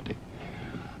 American property.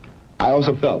 I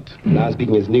also felt, now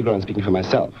speaking as a Negro, I'm speaking for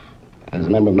myself, as a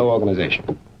member of no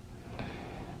organization.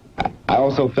 I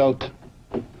also felt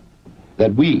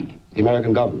that we, the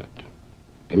American government,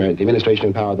 the administration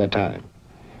in power at that time,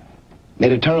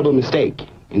 made a terrible mistake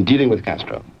in dealing with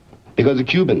Castro. Because the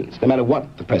Cubans, no matter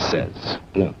what the press says,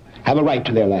 have a right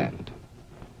to their land.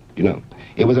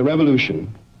 It was a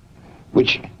revolution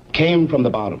which came from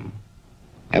the bottom.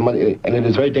 And it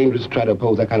is very dangerous to try to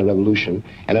oppose that kind of revolution.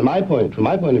 And from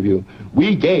my point of view,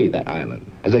 we gave that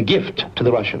island as a gift to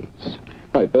the Russians.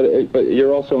 Right, but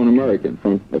you're also an American.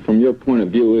 From your point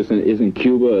of view, isn't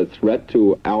Cuba a threat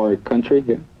to our country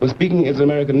here? Well, speaking as an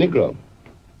American Negro,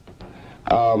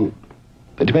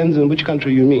 it depends on which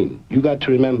country you mean. You got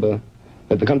to remember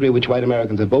that the country which white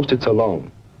Americans have boasted so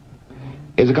long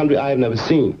is a country I have never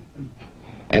seen.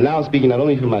 And now speaking not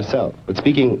only for myself, but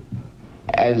speaking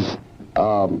as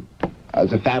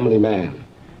a family man,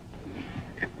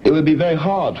 it would be very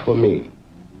hard for me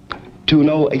to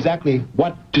know exactly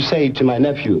what to say to my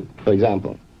nephew, for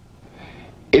example,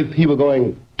 if he were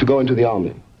going to go into the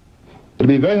army. It would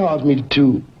be very hard for me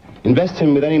to invest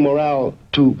him with any morale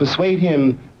to persuade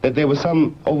him that there was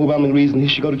some overwhelming reason he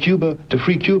should go to Cuba, to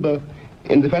free Cuba,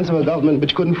 in defense of a government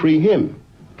which couldn't free him.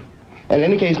 And in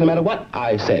any case, no matter what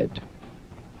I said,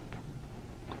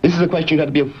 this is a question you have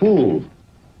to be a fool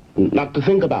not to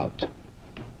think about.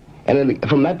 And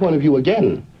from that point of view,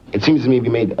 again, it seems to me we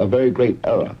made a very great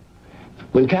error.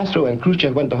 When Castro and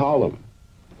Khrushchev went to Harlem,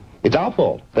 it's our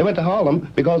fault. They went to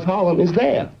Harlem because Harlem is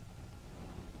there.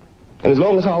 And as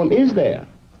long as Harlem is there,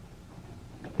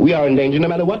 we are in danger no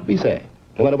matter what we say,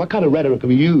 no matter what kind of rhetoric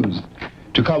we use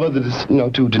to cover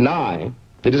to deny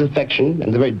the disaffection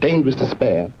and the very dangerous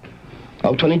despair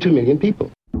of 22 million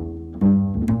people.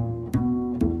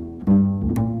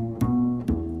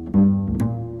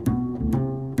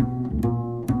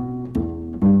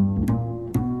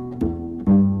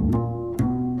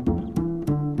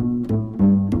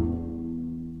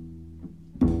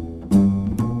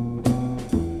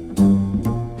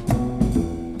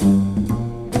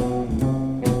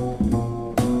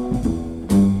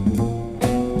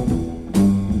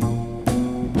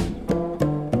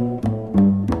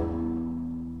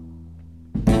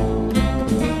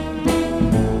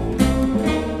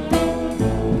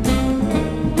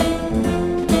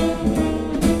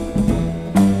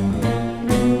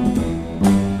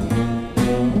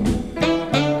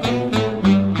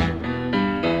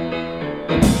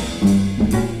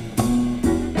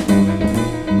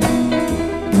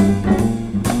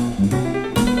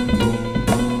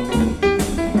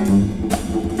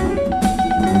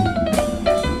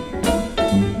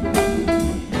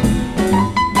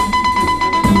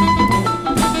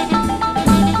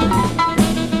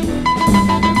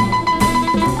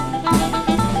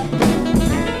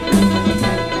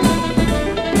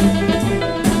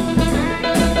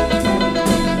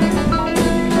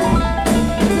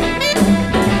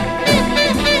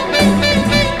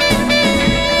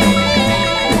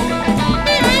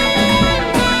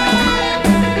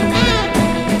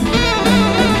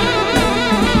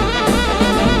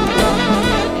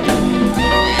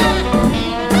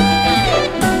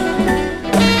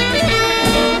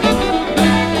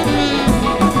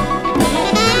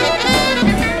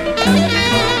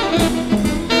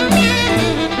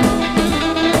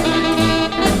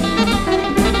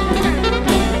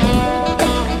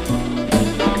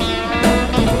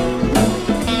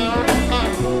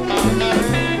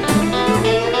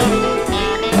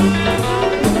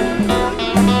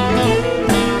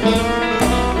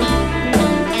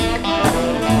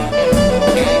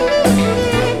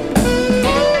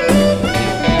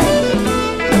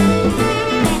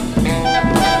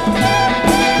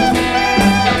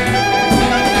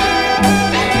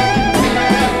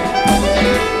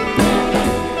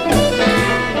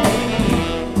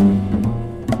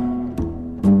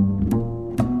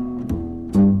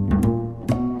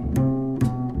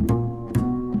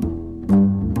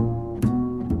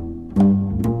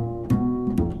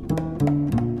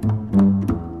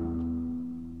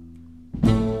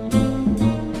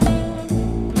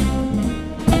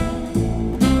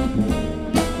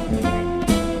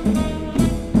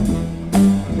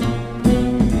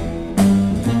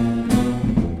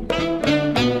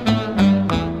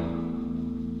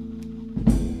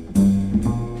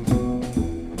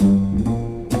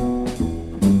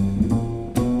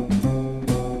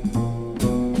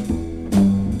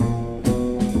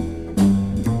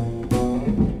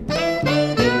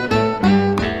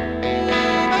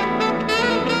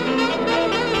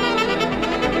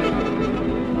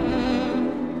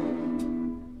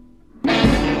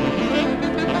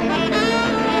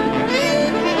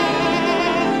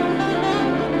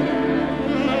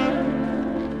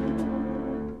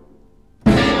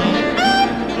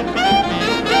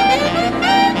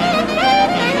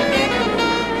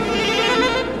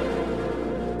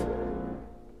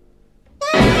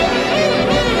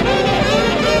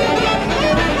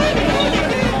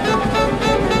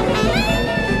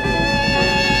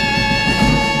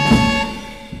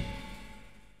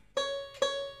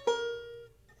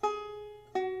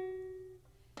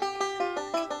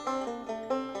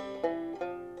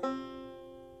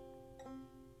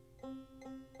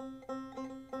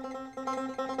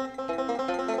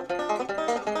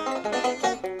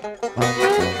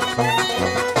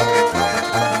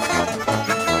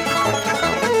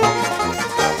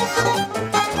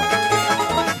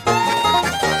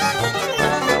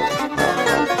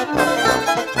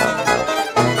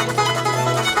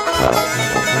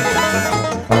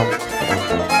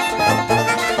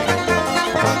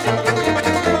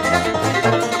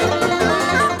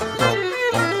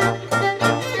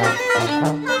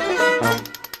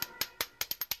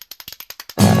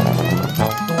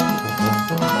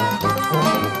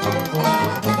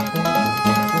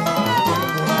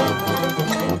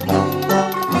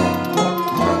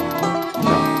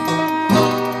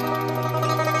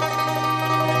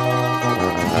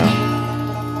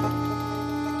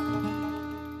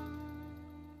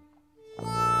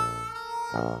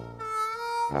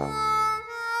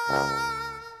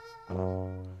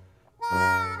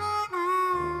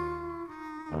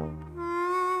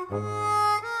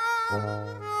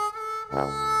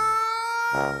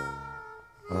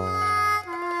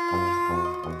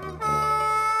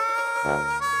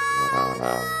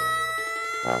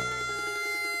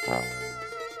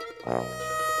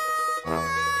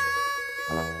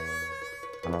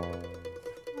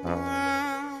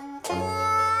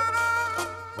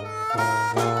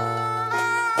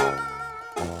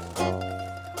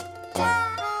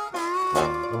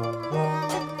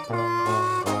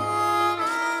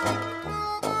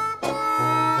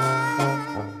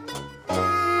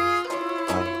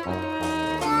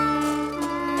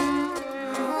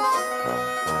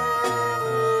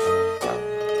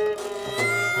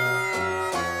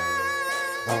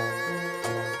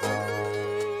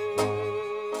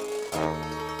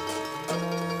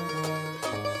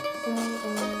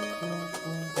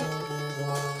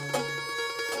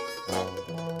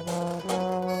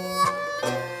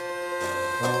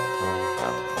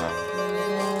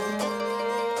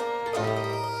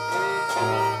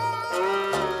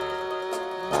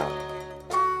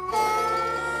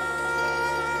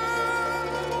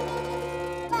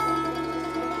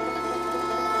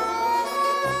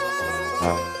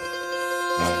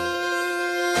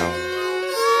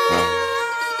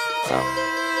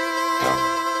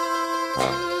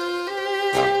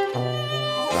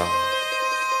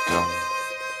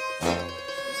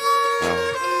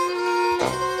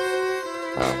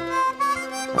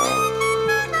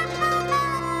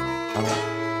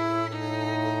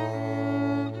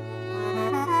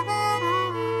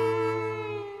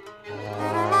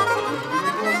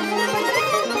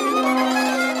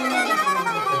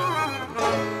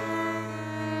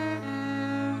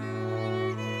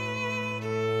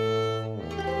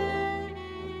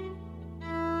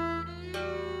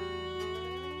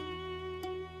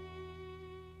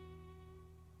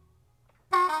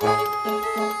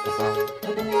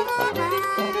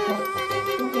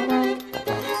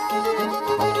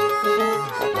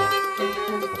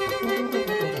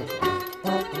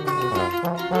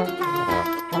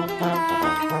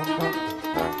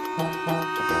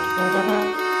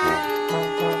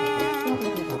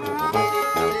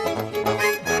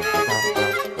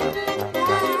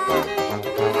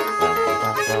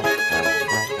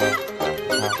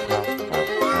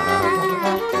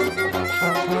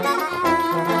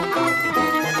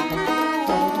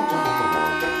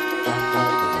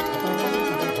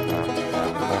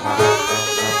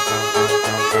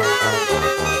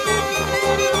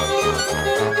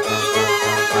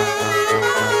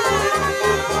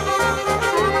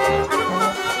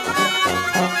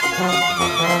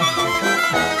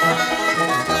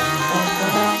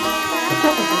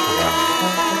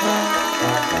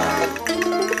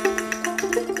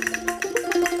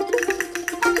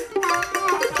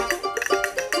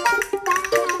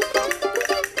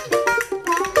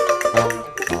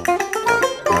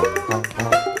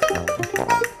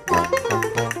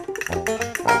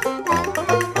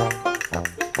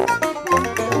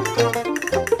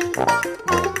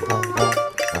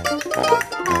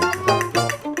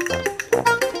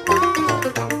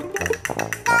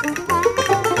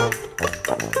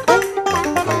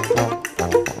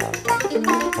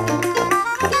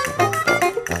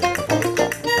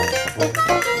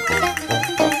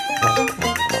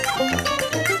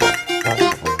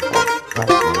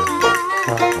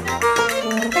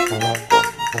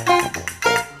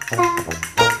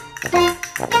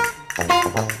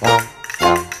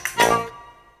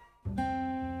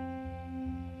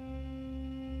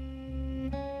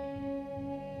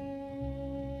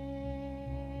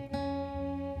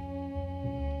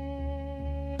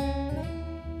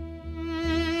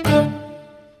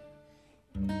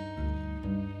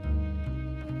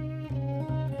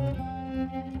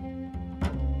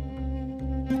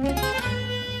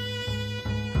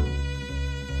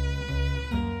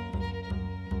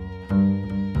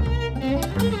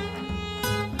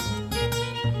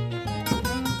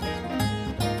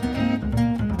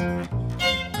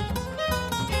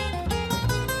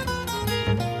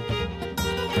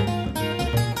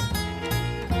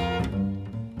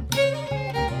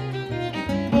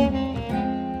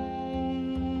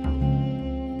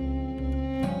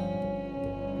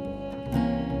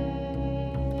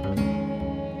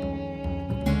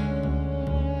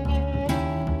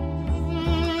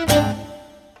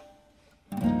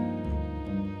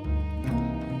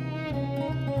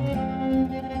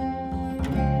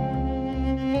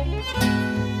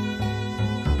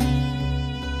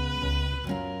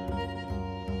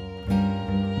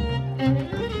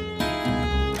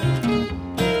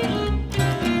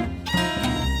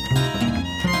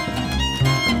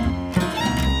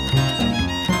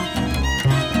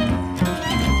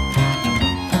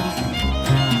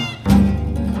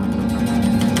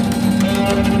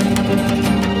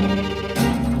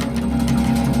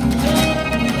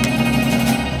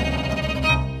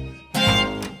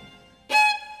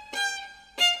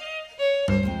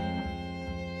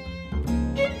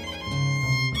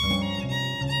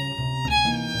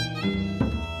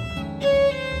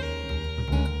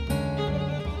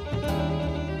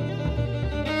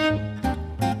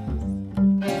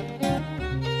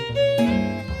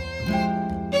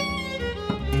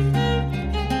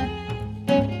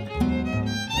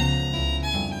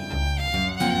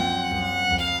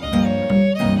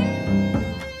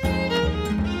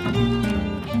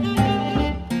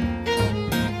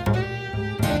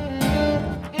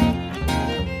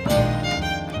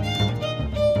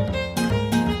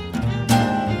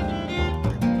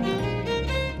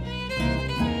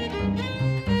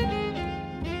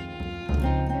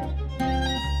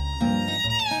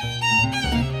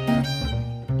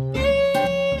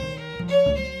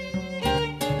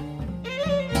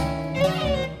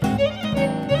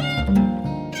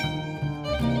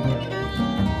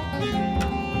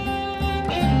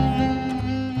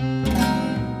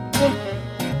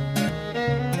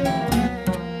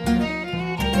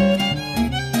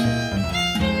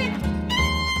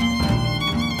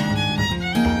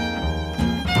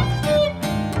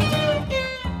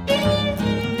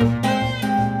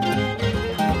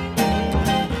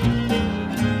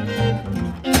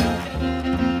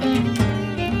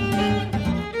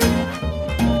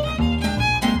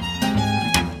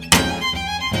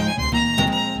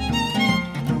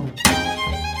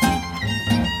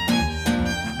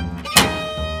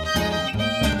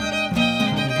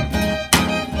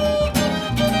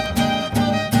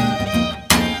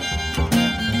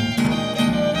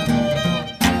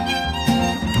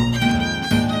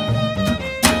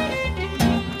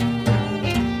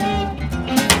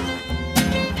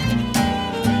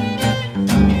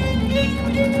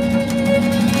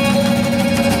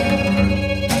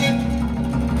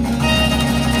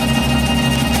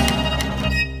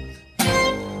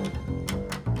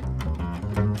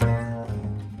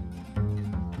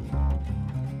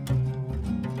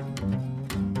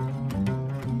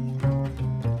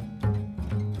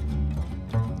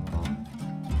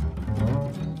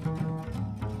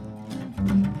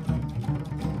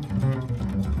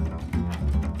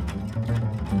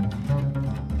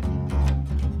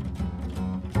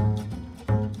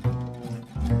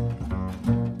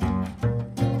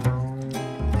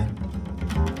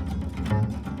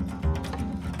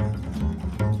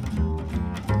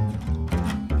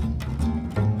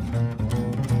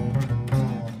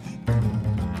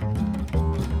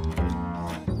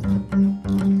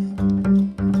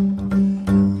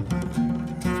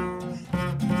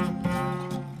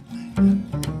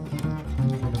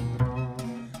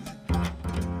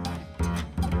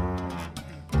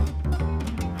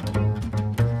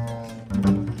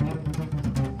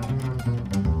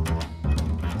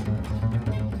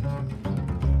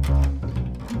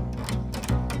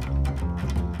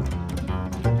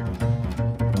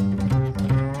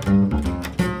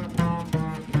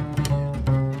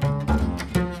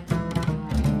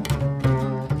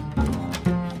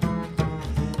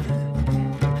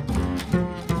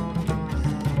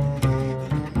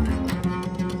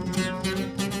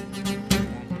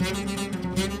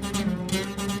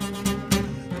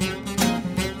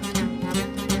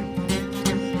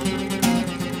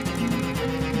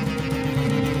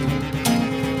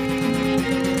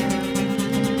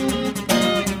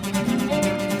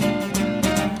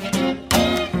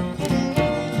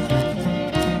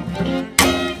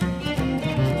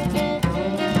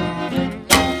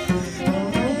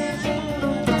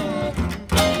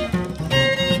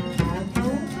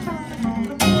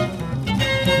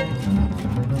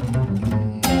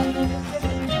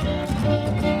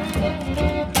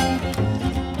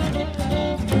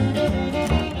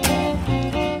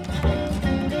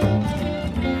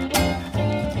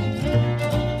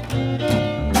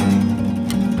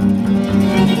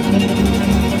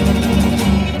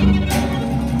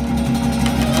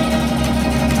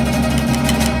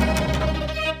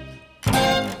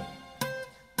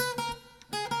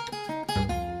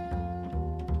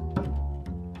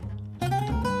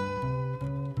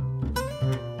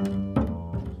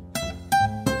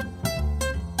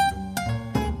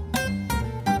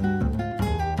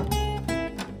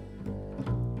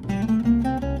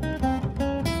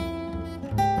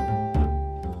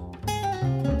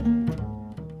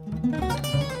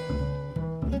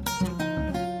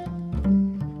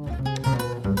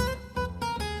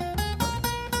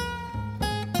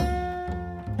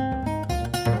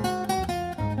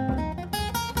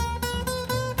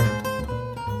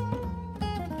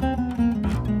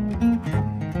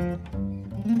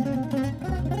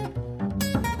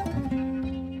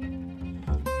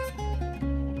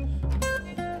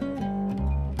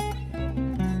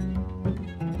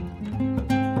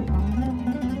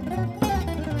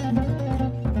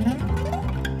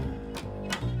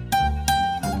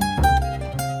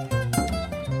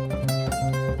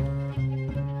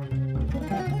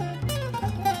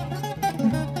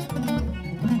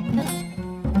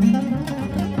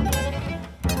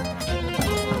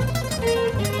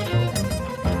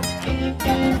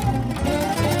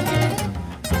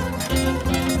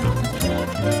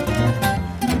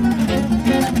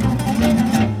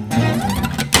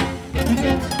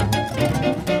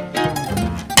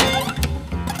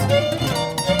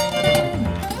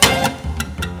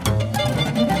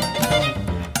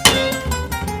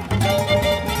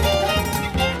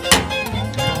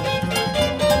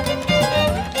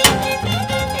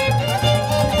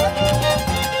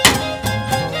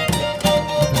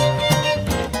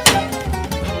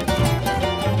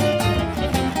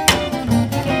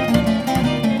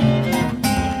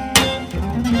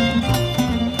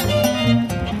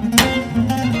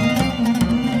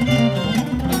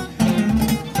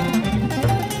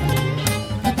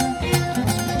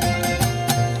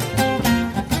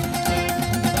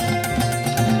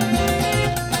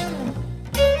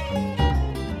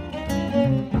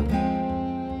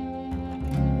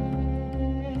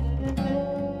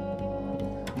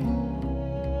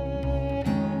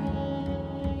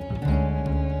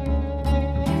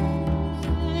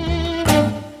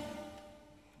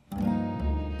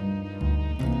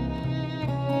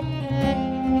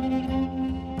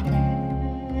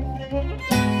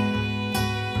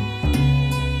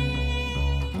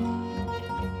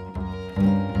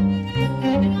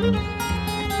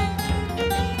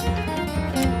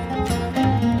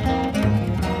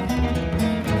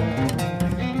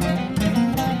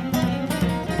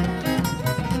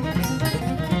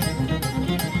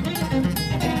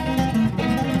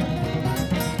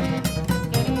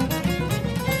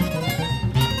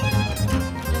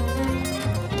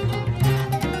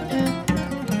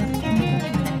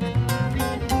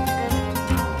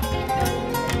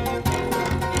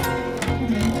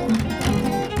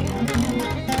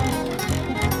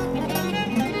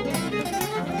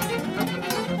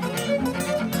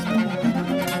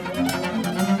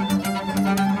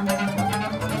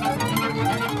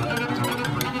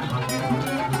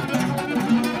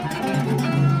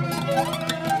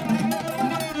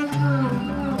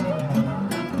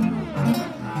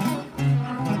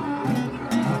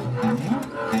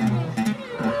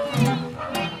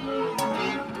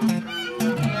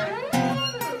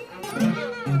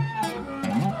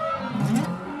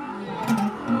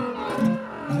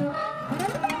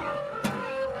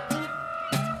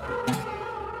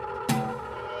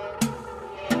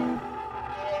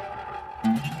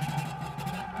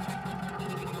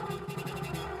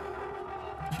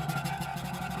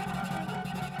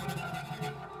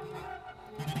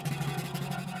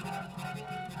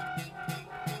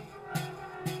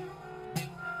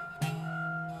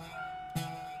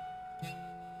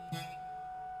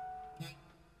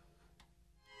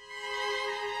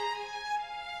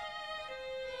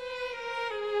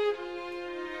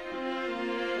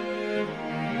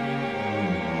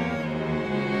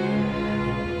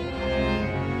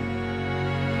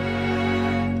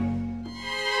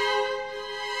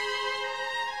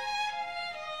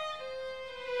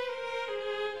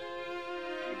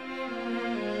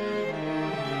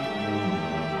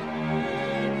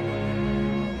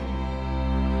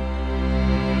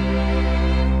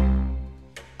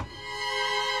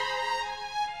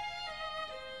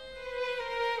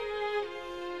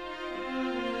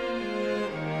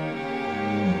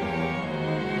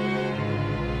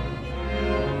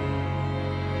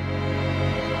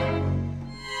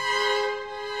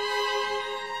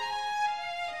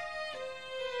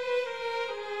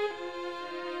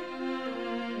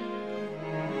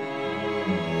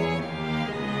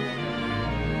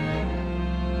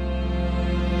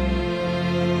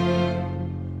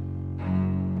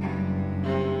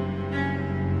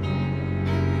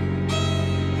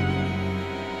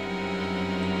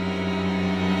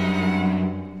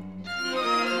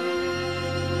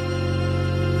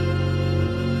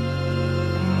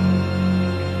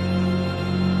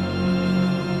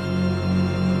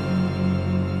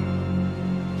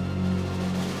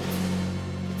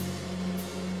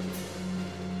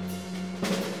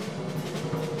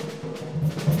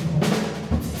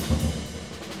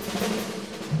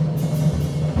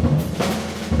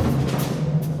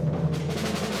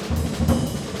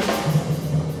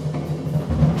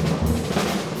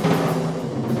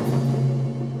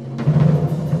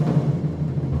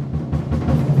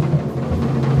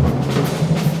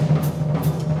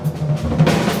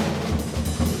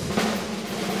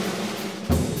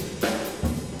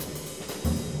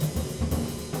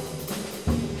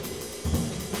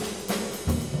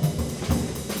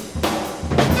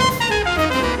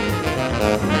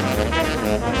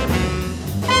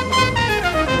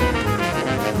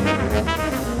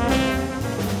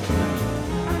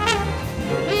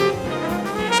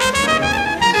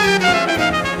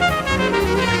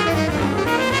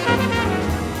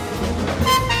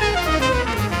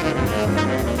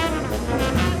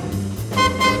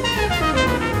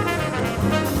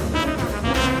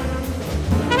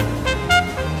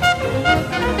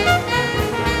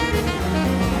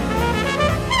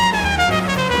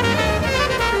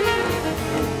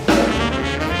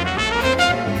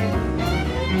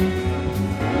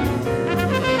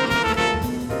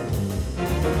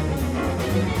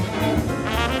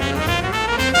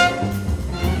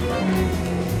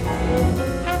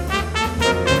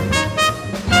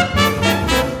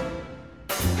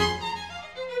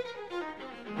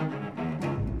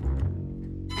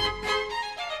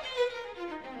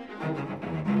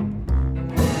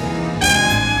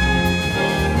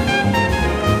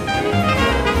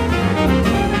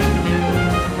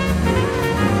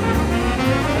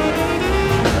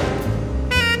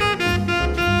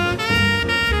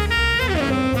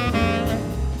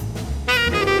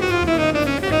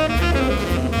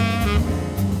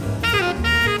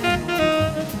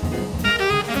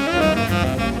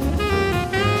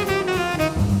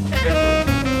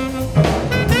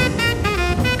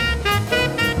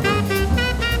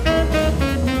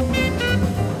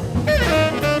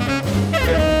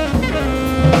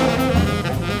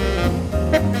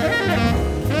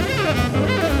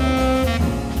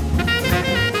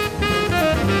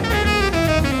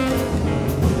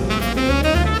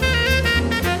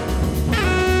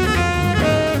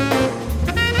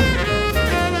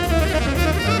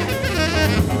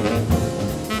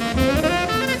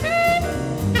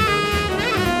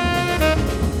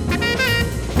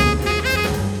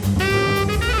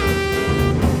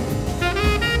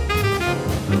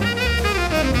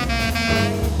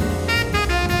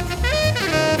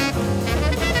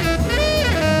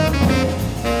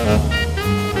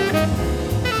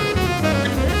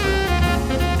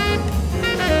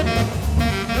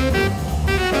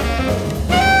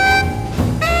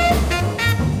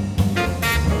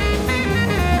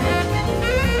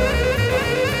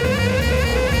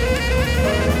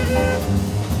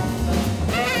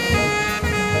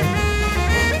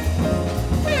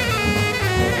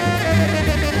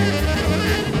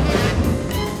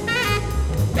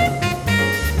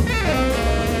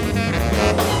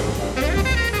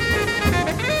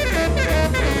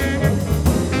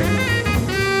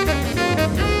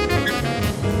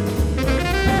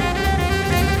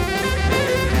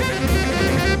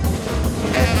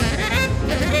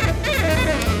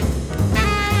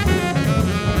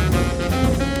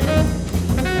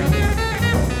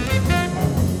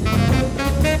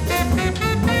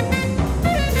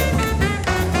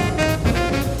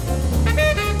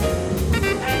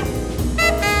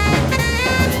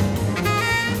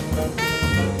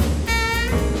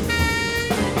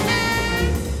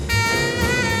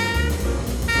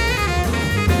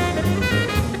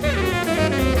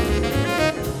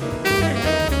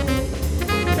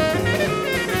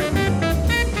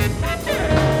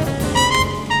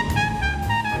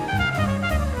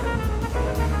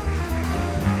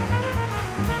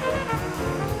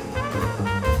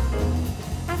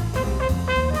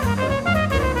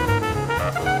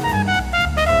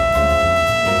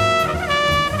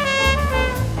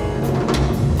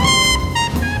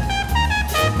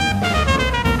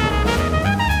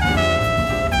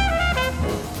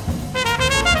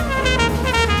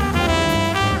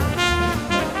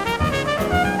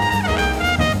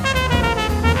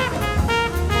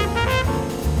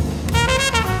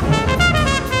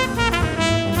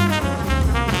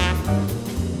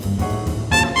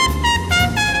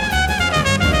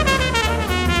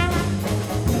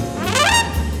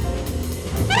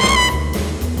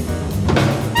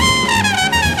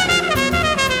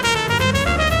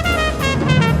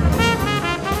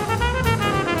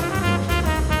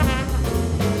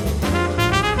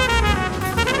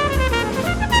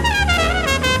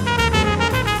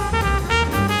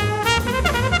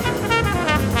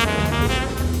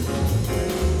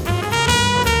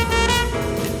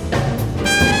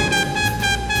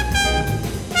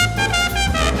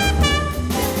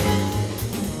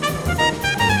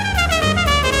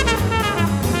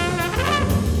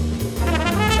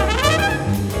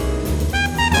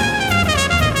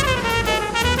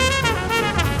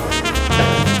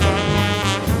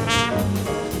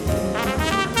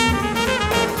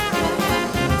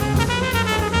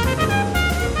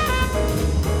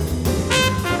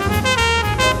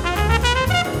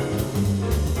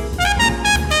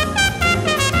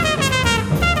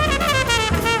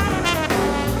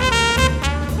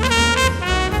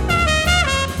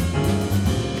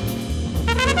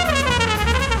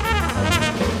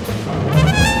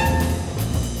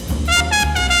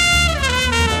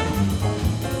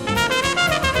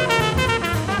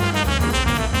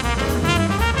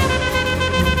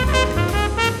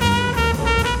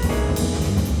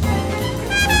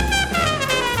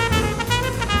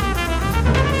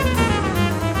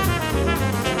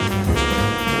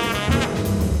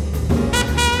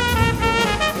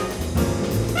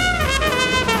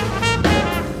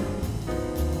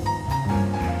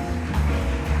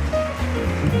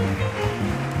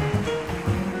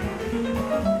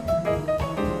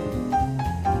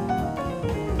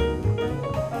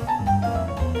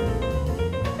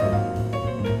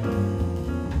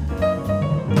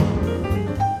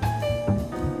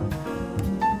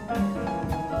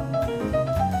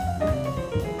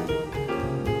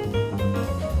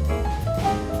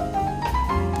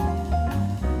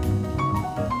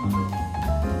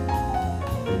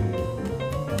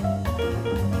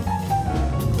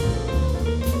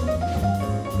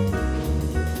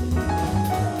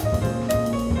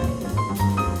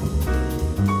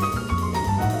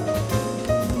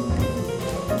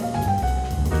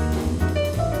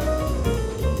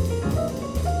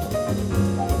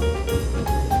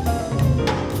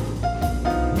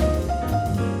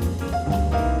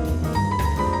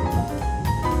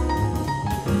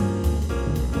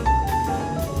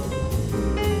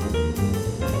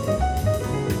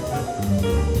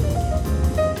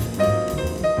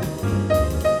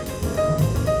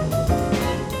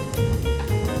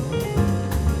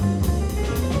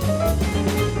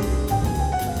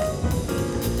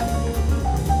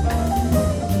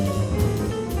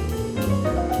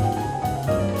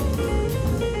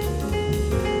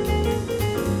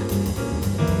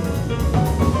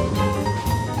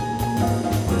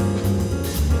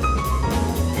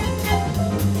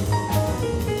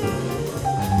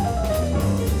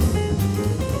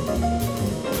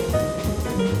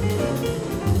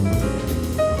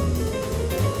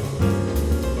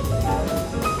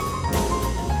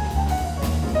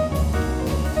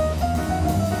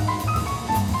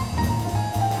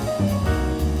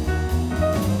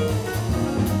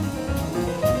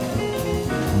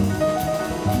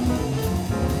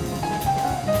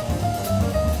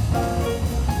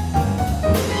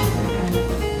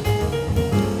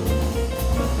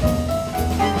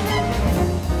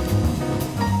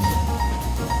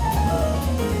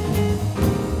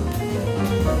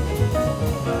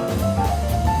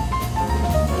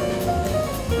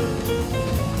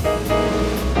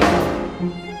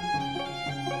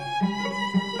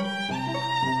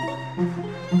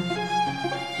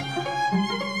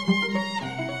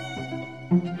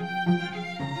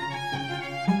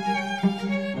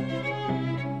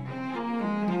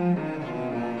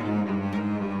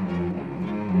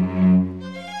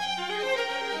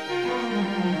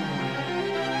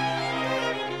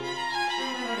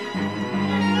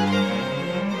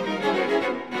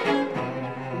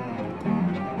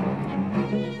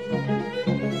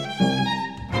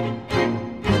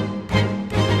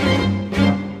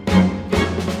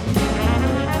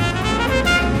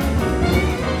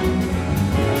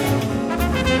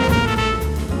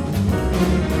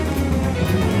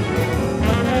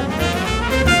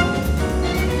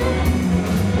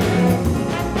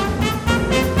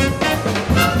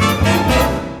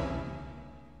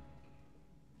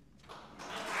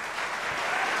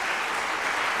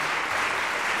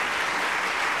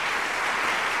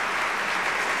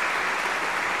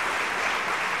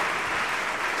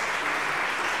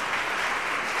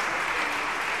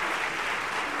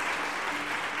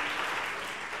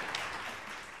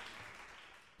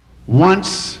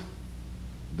 Once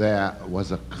there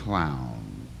was a clown.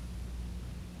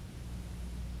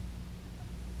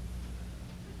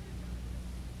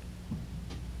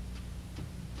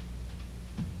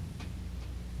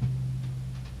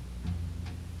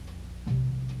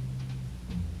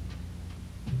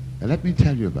 And let me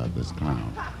tell you about this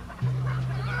clown.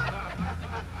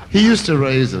 He used to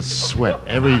raise a sweat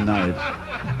every night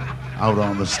out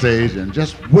on the stage and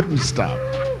just wouldn't stop.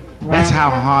 That's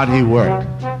how hard he worked.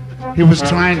 He was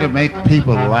trying to make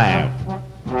people laugh.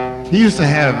 He used to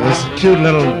have this cute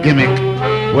little gimmick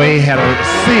where he had a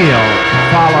seal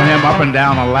follow him up and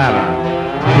down a ladder,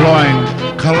 blowing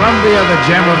Columbia, the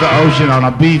Gem of the Ocean on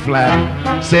a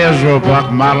B-flat Sears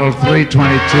Roebuck Model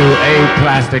 322A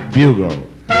plastic bugle.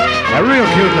 A real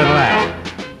cute little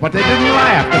laugh. But they didn't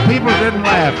laugh. The people didn't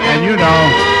laugh. And you know,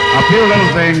 a few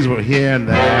little things were here and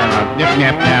there, and a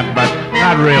nip, but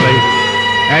not really.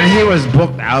 And he was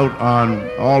booked out on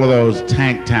all of those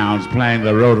tank towns, playing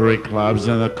the Rotary clubs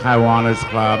and the Kiwanis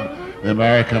Club, the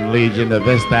American Legion, the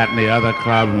this, that, and the other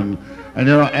club, and you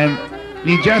know, and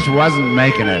he just wasn't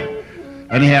making it.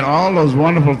 And he had all those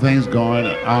wonderful things going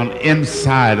on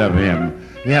inside of him.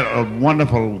 He had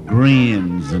wonderful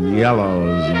greens and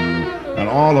yellows and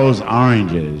all those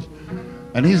oranges.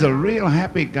 And he's a real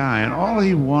happy guy, and all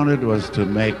he wanted was to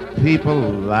make people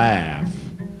laugh.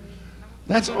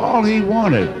 That's all he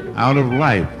wanted out of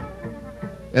life,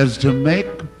 is to make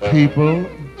people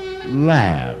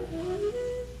laugh.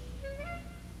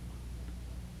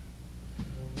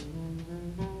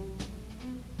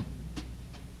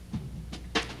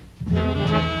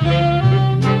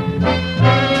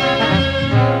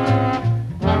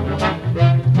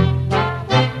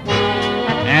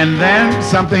 And then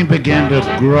something began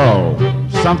to grow.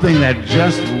 Something that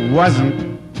just wasn't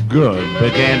good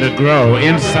began to grow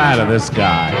inside of this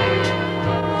guy.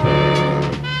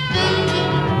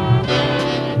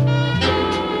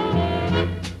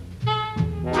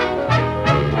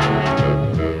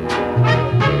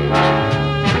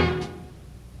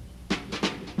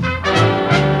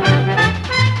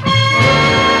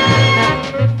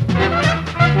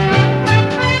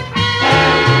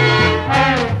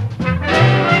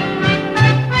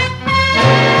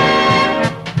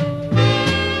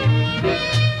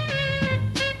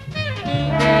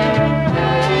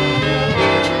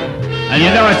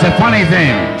 It's a funny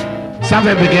thing.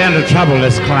 Something began to trouble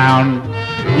this clown.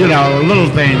 You know, little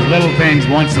things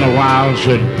once in a while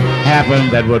should happen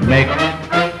that would make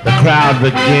the crowd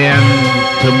begin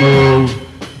to move.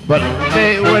 But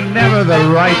they were never the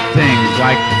right things.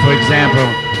 Like, for example,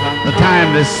 the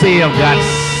time the seal got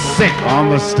sick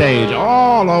on the stage,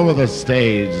 all over the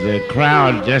stage, the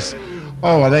crowd just,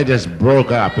 they just broke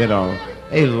up, you know.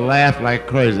 They laughed like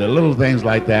crazy, little things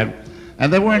like that.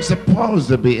 And they weren't supposed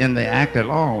to be in the act at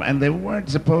all, and they weren't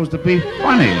supposed to be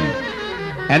funny.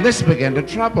 And this began to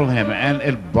trouble him, and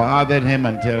it bothered him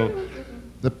until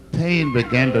the pain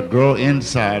began to grow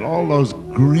inside. All those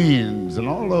greens and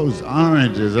all those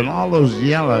oranges and all those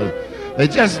yellows, they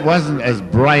just wasn't as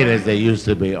bright as they used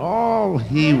to be. All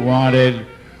he wanted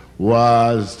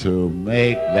was to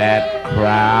make that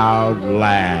crowd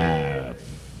laugh.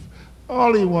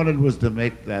 All he wanted was to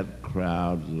make that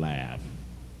crowd laugh.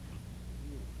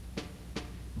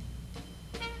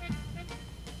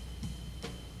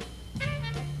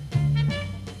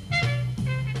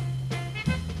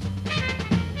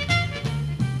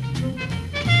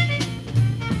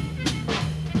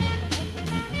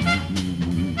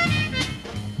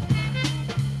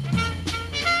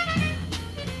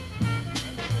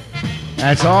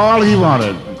 That's all he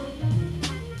wanted.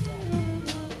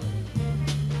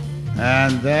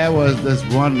 And there was this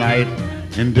one night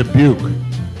in Dubuque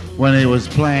when he was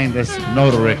playing this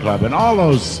Rotary Club, and all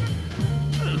those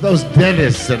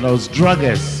dentists and those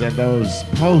druggists and those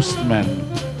postmen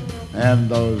and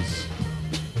those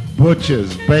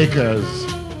butchers, bakers,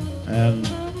 and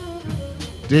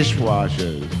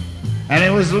dishwashers. And he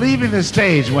was leaving the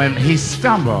stage when he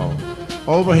stumbled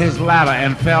over his ladder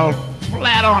and fell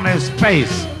flat on his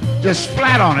face, just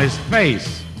flat on his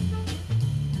face.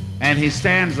 And he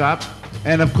stands up,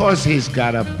 and of course he's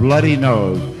got a bloody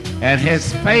nose, and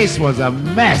his face was a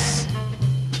mess.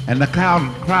 And the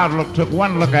crowd took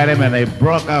one look at him, and they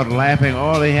broke out laughing.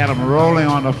 Oh, they had him rolling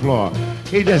on the floor.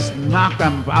 He just knocked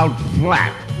them out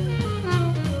flat.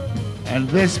 And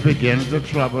this begins to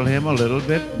trouble him a little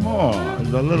bit more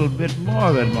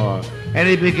than more. And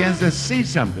he begins to see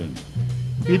something.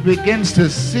 He begins to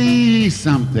see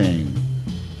something.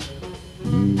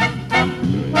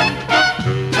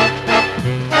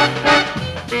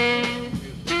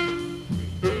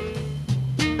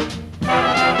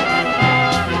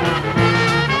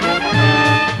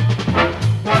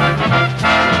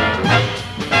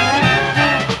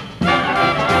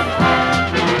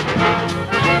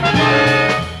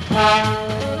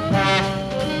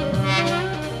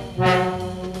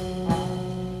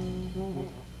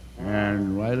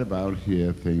 about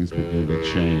here, things begin to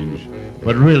change,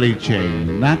 but really change,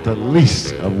 not the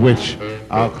least of which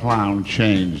our clown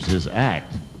changed his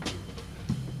act.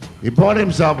 He bought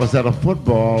himself a set of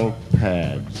football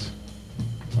pads,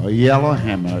 a yellow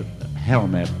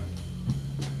helmet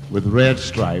with red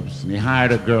stripes, and he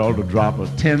hired a girl to drop a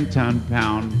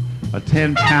 10-pound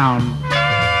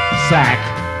sack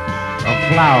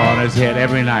of flour on his head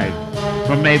every night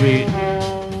from maybe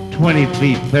 20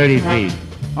 feet, 30 feet.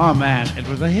 Oh man, it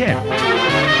was a hit.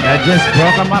 That just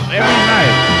broke him up every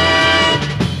night.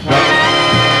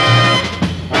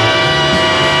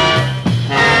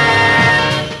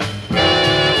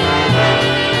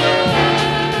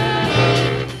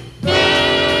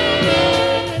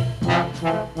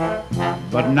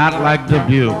 But not like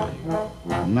Dubuque.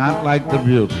 Not like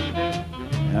Dubuque.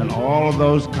 And all of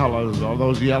those colors, all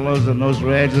those yellows and those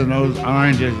reds and those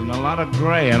oranges and a lot of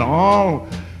gray, and all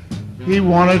he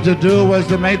wanted to do was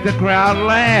to make the crowd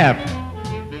laugh.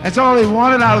 That's all he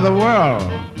wanted out of the world.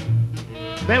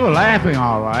 They were laughing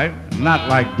all right, not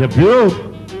like Dubuque,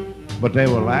 but they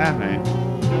were laughing.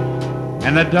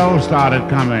 And the dough started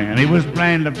coming, and he was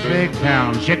playing the big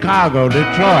towns, Chicago,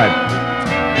 Detroit.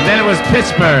 And then it was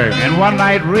Pittsburgh, and one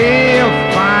night, real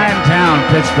fine town,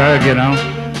 Pittsburgh, you know.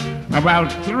 About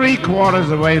 3/4 of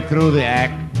the way through the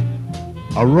act,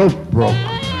 a rope broke.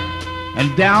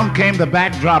 And down came the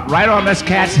backdrop right on this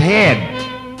cat's head.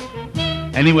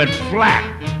 And he went flat,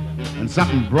 and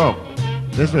something broke.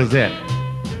 This was it.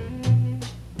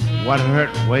 What hurt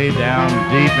way down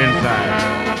deep inside.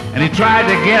 And he tried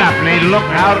to get up, and he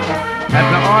looked out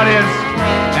at the audience,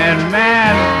 and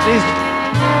man,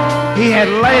 he had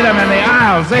laid them in the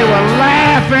aisles. They were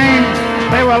laughing.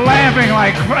 They were laughing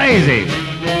like crazy.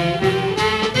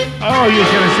 Oh, you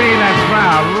should have seen that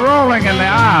crowd rolling in the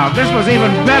aisle. This was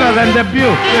even better than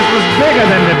Dubuque. This was bigger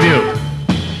than Dubuque.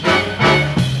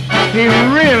 He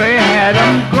really had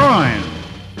them going.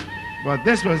 But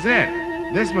this was it.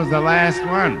 This was the last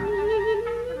one.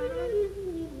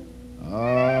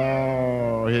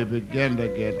 Oh, he began to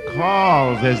get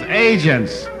calls. His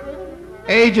agents.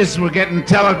 Agents were getting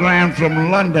telegrams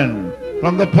from London,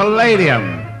 from the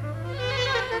Palladium,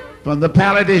 from the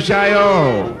Palais de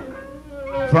Chaillot,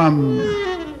 from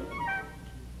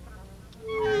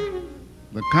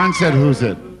the Concert House,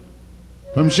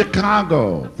 from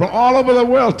Chicago, from all over the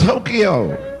world,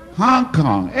 Tokyo, Hong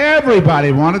Kong.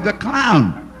 Everybody wanted the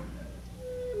clown.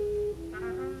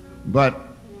 But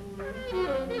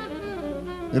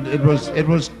it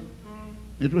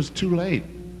was too late.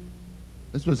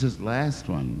 This was his last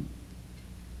one.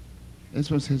 This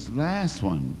was his last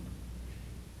one.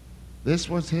 This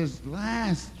was his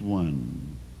last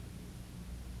one.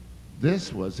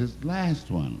 This was his last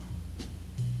one.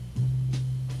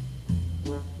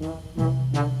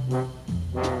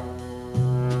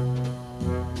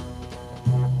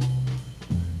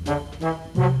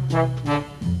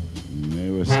 And they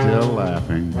were still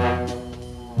laughing.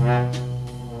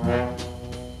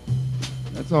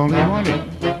 That's all he wanted.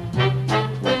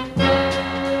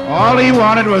 All he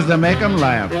wanted was to make them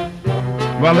laugh.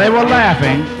 Well, they were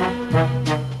laughing,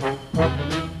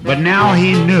 but now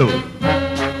he knew.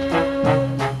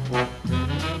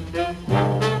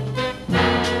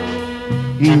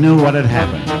 He knew what had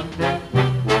happened.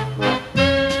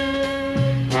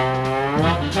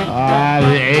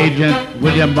 The agent,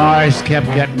 William Morris, kept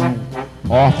getting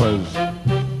offers.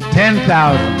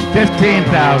 10,000,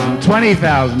 15,000,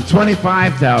 20,000,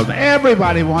 25,000.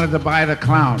 Everybody wanted to buy the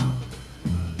clown.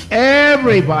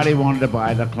 Everybody wanted to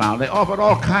buy the clown. They offered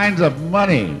all kinds of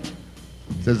money.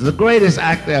 It says the greatest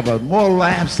act ever, more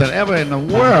laughs than ever in the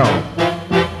world.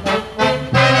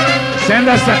 Send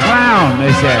us the clown,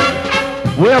 they said.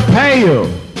 We'll pay you.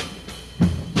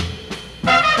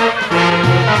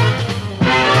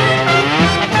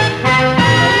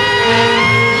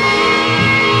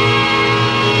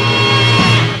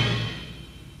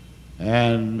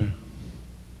 And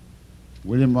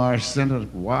William Morris sent a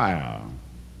wire.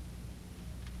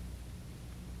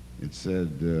 It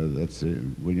said, that's it.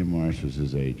 William Morris was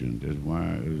his agent. His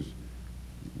wire is,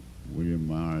 William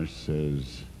Morris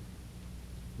says,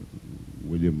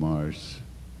 William Morris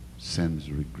sends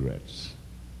regrets.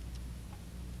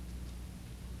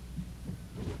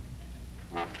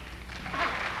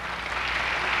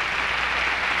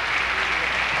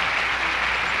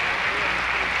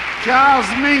 Charles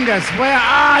Mingus, where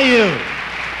are you?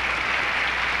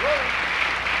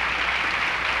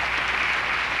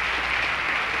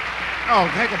 Oh,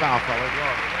 take a bow, fellas.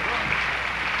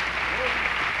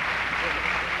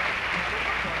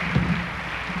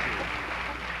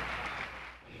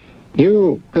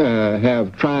 You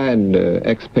have tried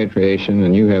expatriation,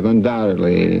 and you have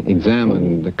undoubtedly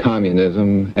examined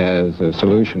communism as a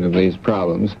solution of these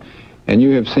problems. And you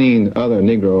have seen other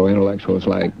Negro intellectuals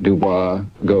like Du Bois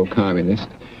go communist.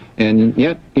 And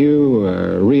yet you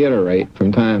reiterate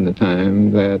from time to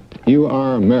time that you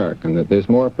are American, that there's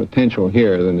more potential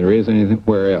here than there is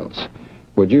anywhere else.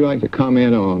 Would you like to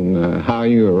comment on how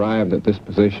you arrived at this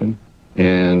position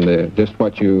and just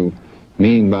what you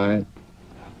mean by it?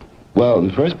 Well, in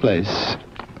the first place,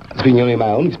 speaking only of my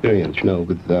own experience, you know,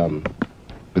 with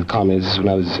communism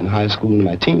when I was in high school in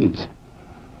my teens,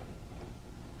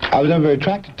 I was never very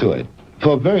attracted to it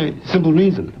for a very simple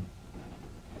reason.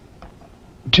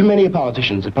 Too many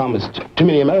politicians had promised, too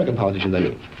many American politicians, I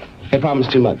mean, had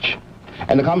promised too much.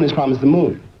 And the communists promised the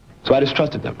moon. So I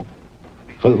distrusted them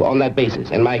on that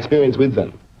basis. And my experience with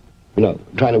them, you know,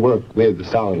 trying to work with the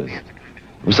Stalinists,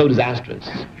 was so disastrous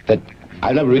that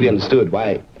I never really understood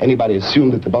why anybody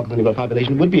assumed that the bulk of the Negro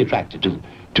population would be attracted to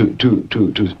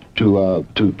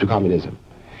communism.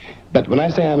 But when I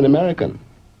say I'm an American,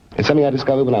 it's something I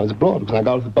discovered when I was abroad, because I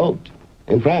got off the boat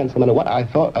in France. No matter what I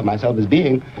thought of myself as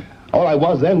being, all I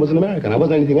was then was an American. I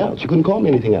wasn't anything else. You couldn't call me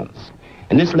anything else.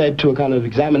 And this led to a kind of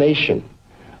examination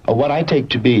of what I take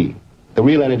to be the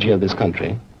real energy of this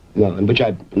country, you know, in which I,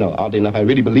 you know, oddly enough, I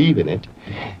really believe in it.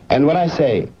 And when I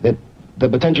say that the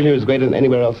potential here is greater than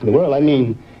anywhere else in the world, I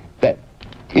mean that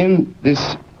in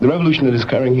this, the revolution that is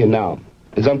occurring here now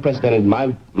is unprecedented in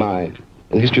my mind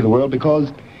in the history of the world,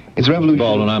 because it's a revolution.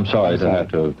 Baldwin, I'm sorry to have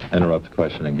to interrupt the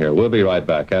questioning here. We'll be right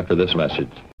back after this message.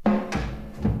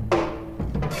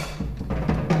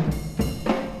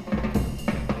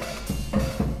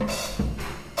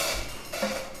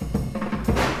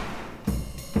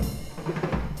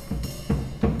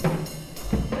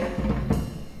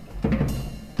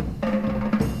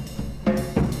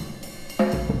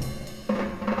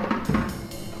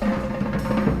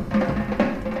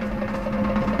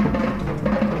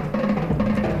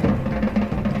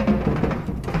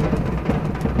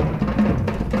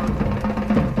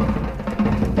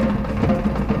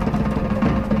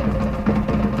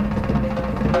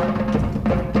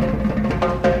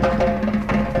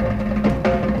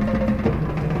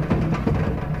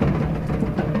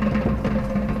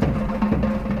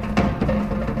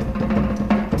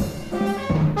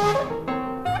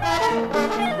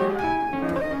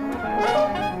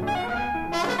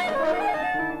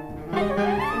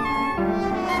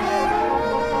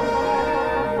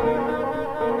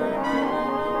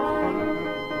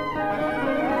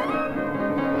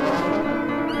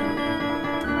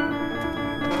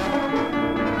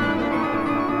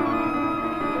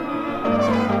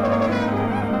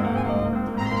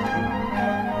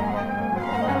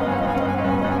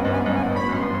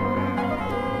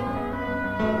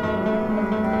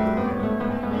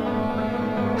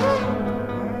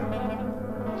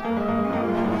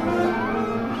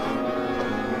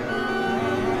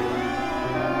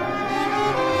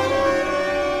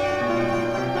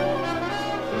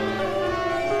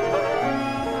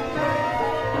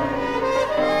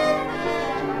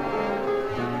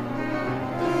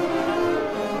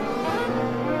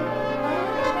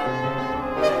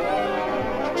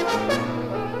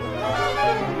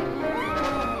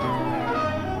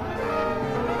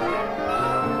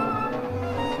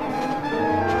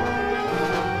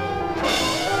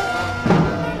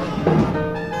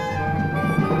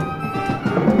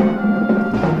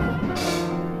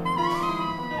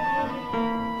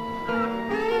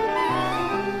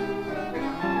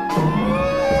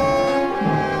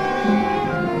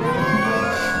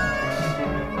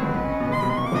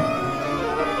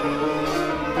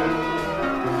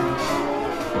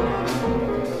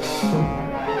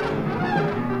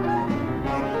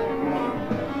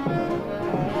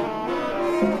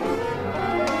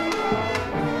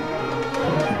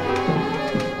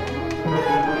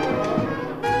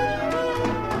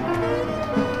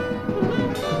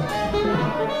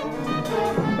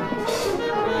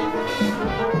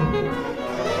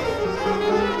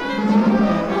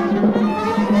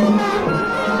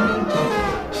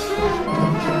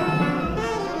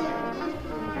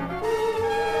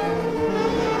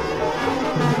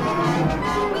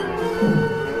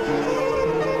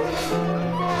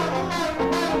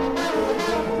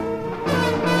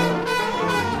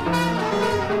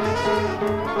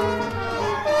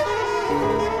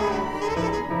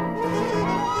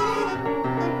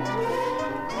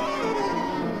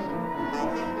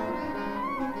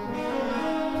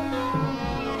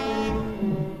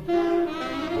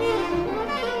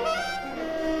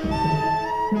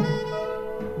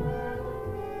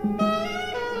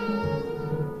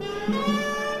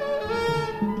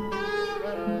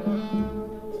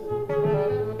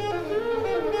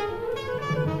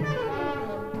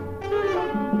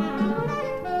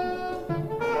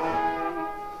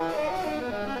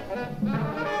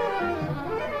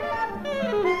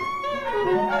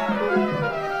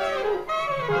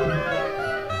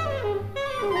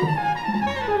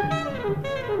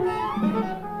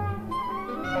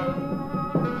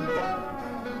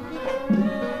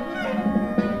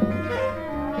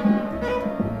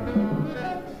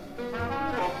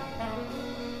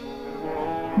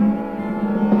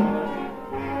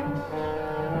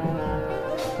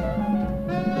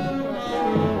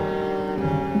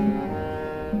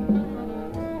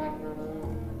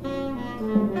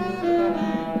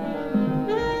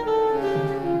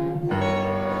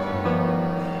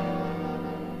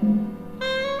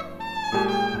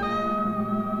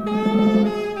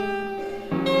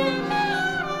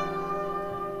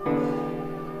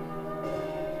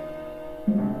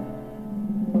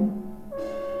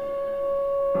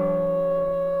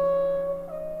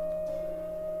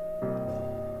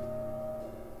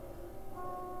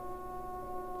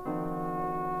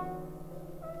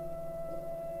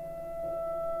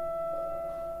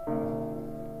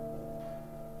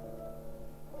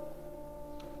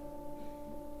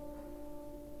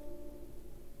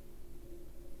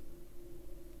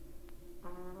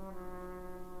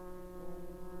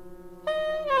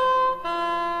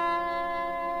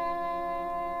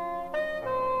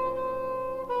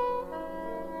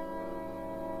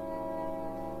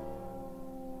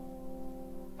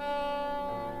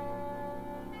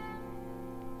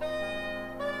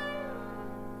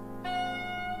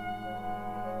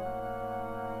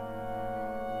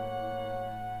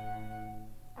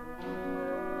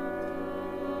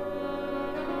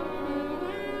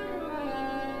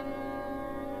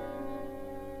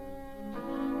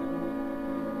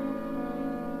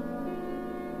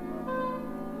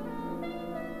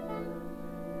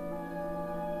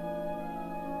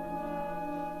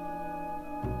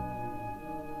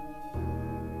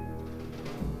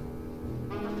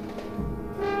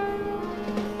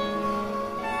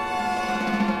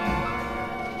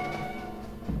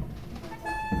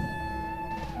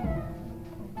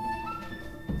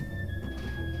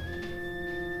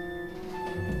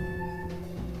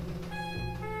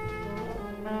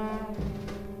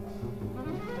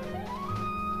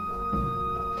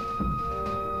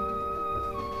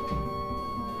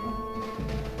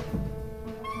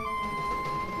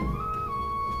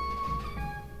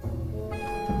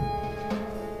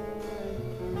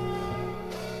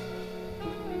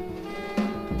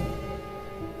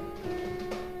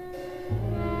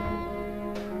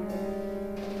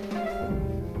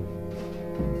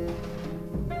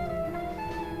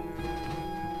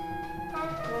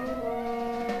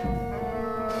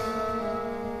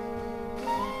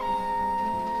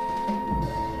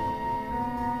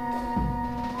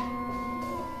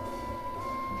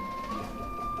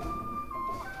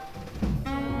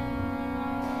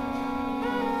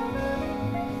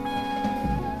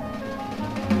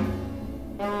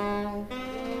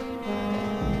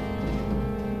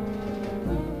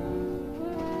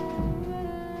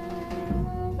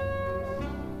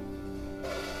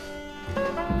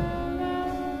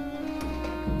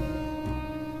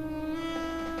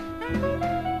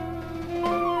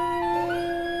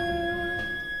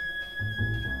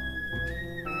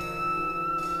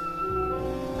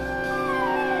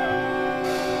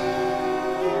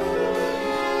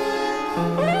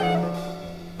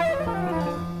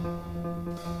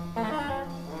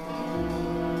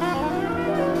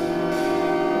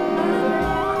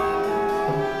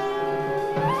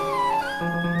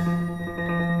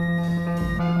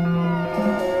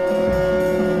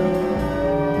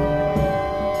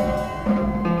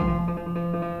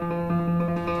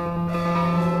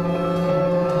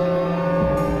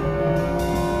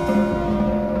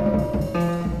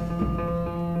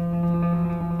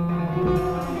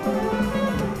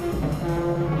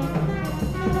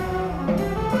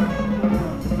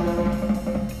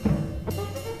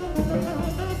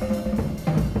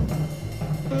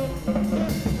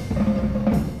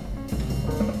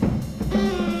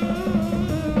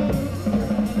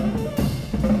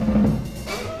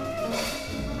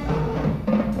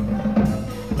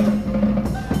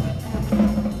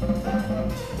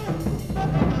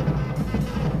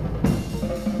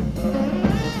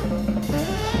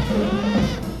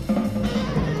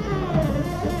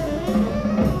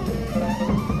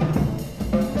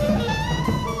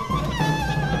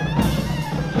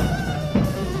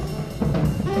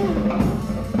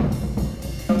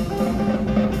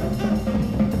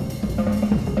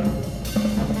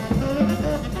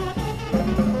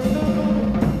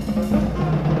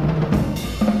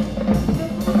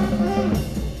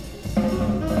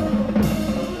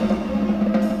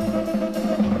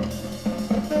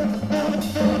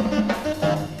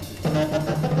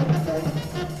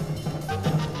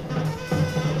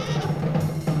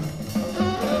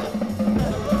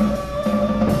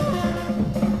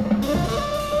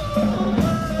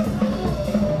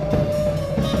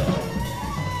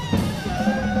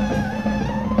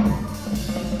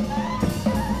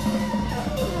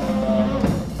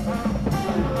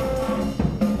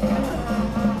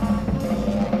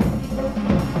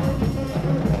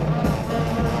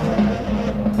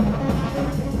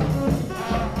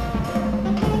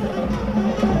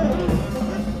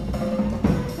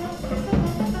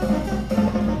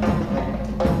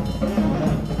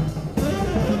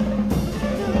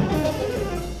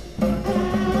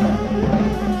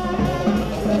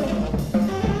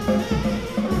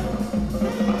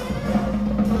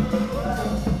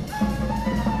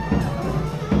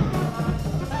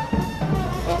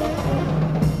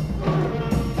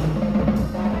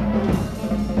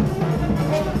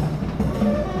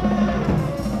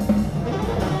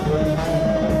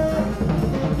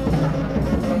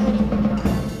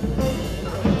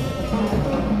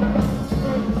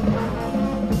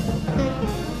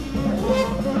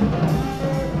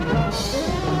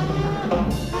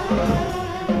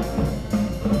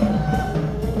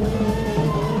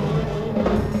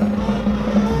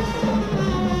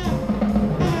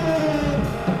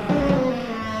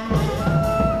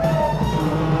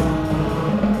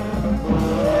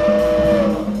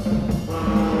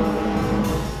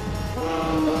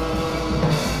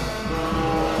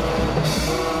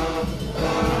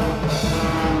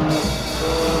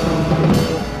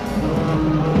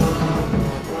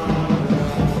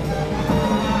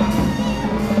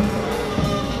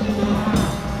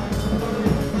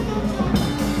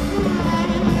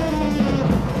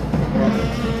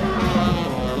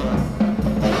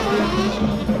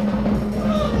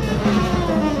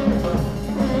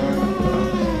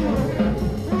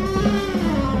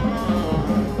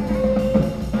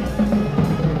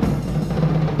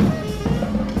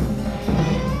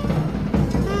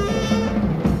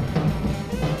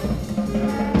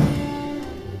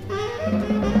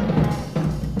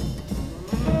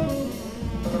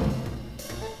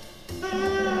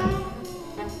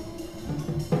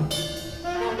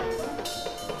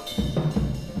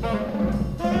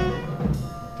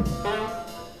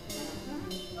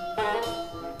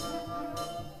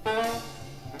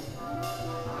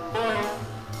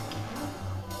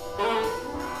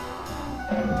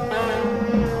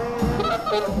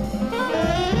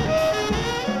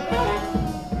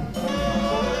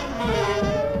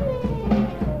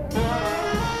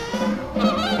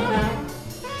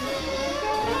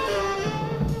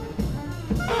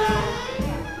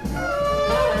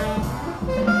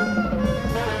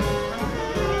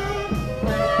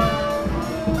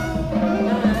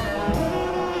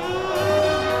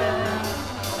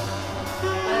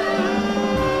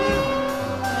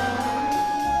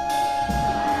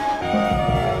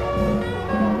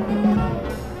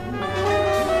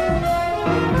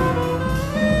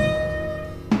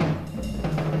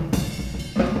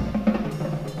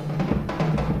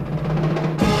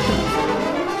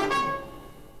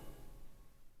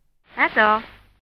 That's all.